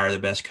going to hire the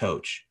best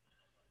coach.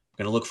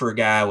 I'm going to look for a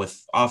guy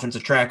with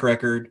offensive track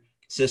record,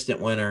 consistent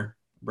winner,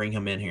 bring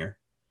him in here.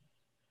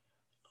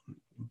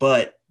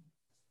 But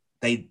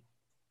it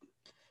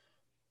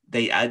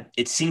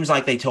seems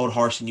like they told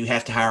Harsin, you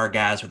have to hire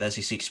guys with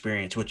SEC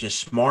experience, which is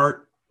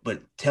smart,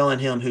 but telling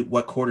him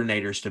what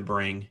coordinators to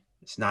bring,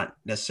 it's not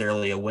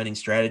necessarily a winning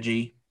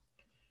strategy.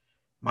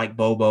 Mike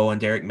Bobo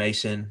and Derek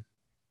Mason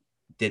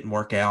didn't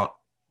work out,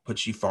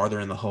 puts you farther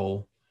in the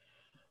hole.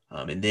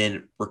 And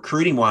then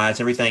recruiting-wise,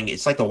 everything,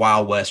 it's like the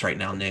Wild West right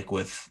now, Nick,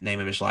 with name,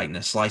 image,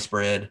 likeness, slice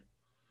bread,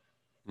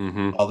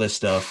 all this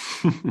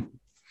stuff.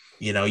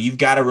 You've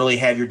got to really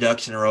have your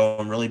ducks in a row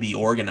and really be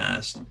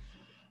organized.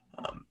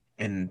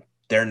 And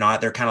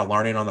they're kind of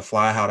learning on the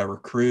fly how to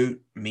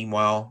recruit.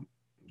 Meanwhile,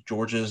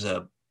 Georgia's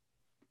a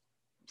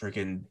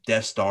freaking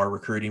Death Star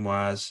recruiting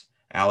wise,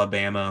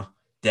 Alabama,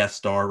 Death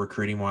Star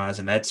recruiting wise.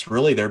 And that's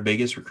really their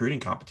biggest recruiting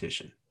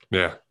competition.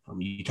 Yeah.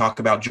 You talk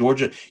about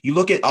Georgia, you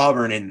look at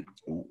Auburn and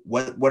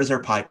what is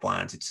their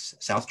pipelines? It's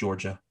South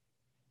Georgia.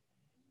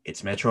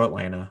 It's Metro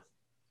Atlanta.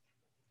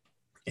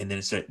 And then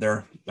it's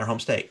their home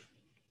state.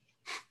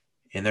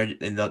 And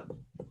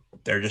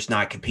they're just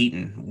not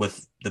competing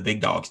with the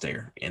big dogs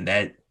there. And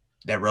that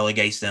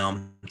relegates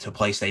them to a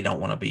place they don't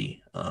want to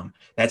be.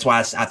 That's why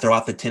I throw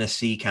out the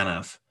Tennessee kind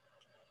of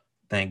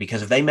thing,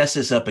 because if they mess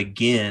this up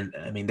again,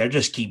 I mean, they're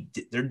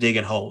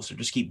digging holes. They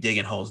just keep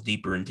digging holes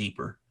deeper and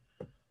deeper.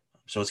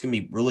 So it's going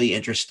to be really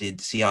interesting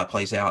to see how it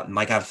plays out. And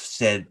like I've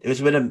said, it's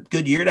been a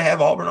good year to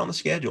have Auburn on the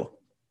schedule.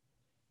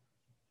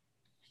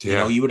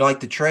 Yeah. You would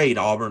like to trade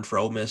Auburn for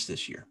Ole Miss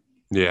this year.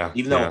 Yeah.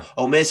 Even though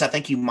Ole Miss, I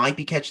think you might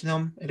be catching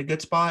them at a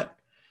good spot.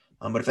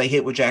 But if they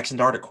hit with Jackson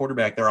Dart at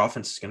quarterback, their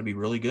offense is going to be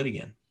really good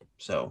again.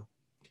 So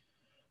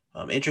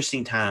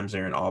interesting times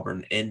there in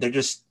Auburn. And they're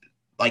just,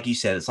 like you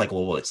said, it's like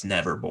Louisville. It's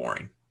never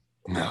boring.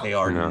 No, they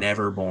are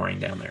never boring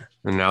down there.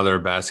 And now they're a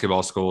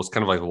basketball school. It's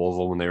kind of like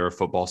Louisville when they were a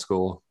football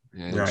school.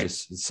 Yeah, right.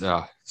 It's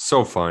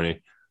so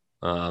funny.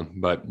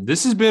 But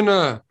this has been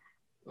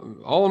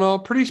all in all,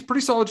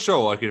 pretty solid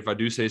show. Like, if I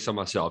do say so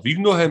myself, you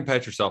can go ahead and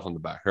pat yourself on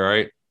the back. All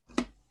right.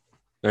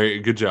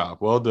 Good job.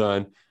 Well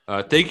done.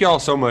 Thank you all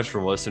so much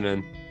for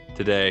listening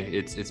today.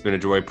 It's been a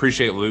joy.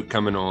 Appreciate Luke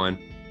coming on.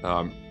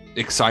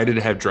 Excited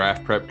to have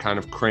draft prep kind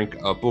of crank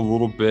up a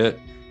little bit.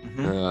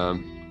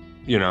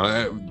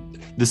 Mm-hmm.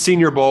 The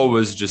Senior Bowl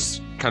was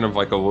just kind of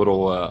like a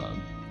little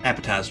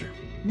appetizer.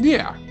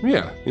 Yeah.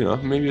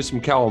 Maybe some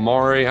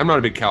calamari. I'm not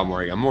a big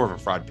calamari. I'm more of a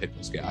fried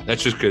pickles guy.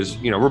 That's just because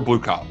we're blue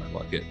collar,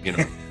 like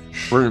it.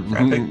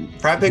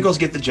 Fried pickles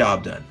get the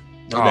job done,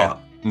 no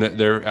doubt.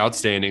 They're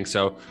outstanding.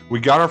 So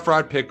we got our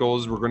fried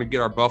pickles. We're going to get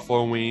our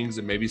buffalo wings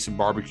and maybe some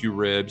barbecue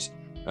ribs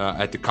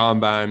at the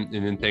combine,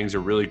 and then things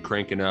are really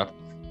cranking up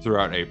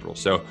throughout April.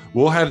 So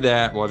we'll have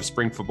that. We'll have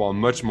spring football and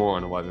much more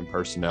on 11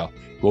 Personnel.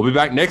 We'll be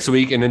back next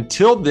week, and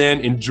until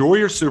then, enjoy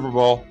your Super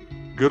Bowl.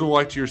 Good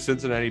luck to your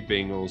Cincinnati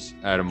Bengals,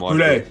 Adam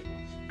Luckett.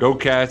 Go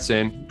Cats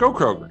and go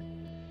Kroger.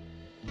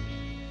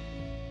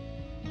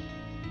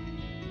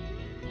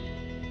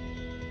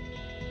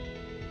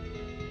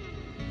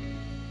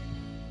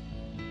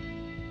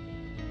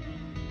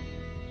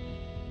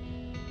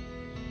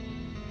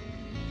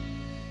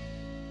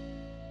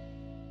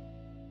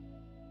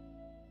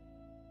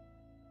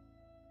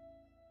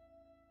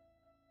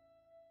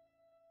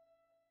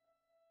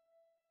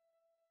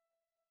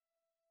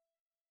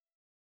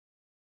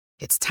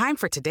 It's time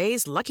for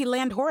today's Lucky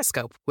Land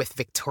horoscope with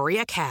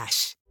Victoria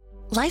Cash.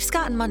 Life's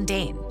gotten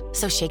mundane,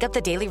 so shake up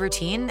the daily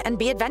routine and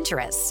be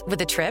adventurous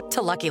with a trip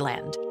to Lucky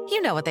Land.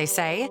 You know what they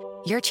say,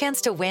 your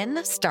chance to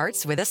win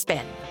starts with a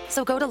spin.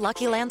 So go to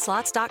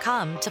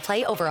LuckyLandSlots.com to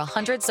play over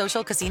 100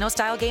 social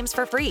casino-style games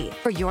for free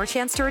for your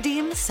chance to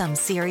redeem some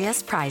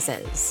serious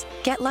prizes.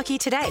 Get lucky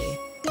today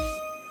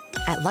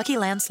at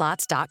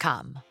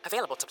LuckyLandSlots.com.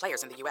 Available to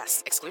players in the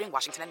U.S., excluding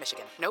Washington and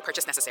Michigan. No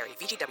purchase necessary.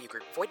 VGW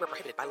Group. Void where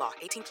prohibited by law.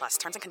 18+.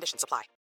 Terms and conditions apply.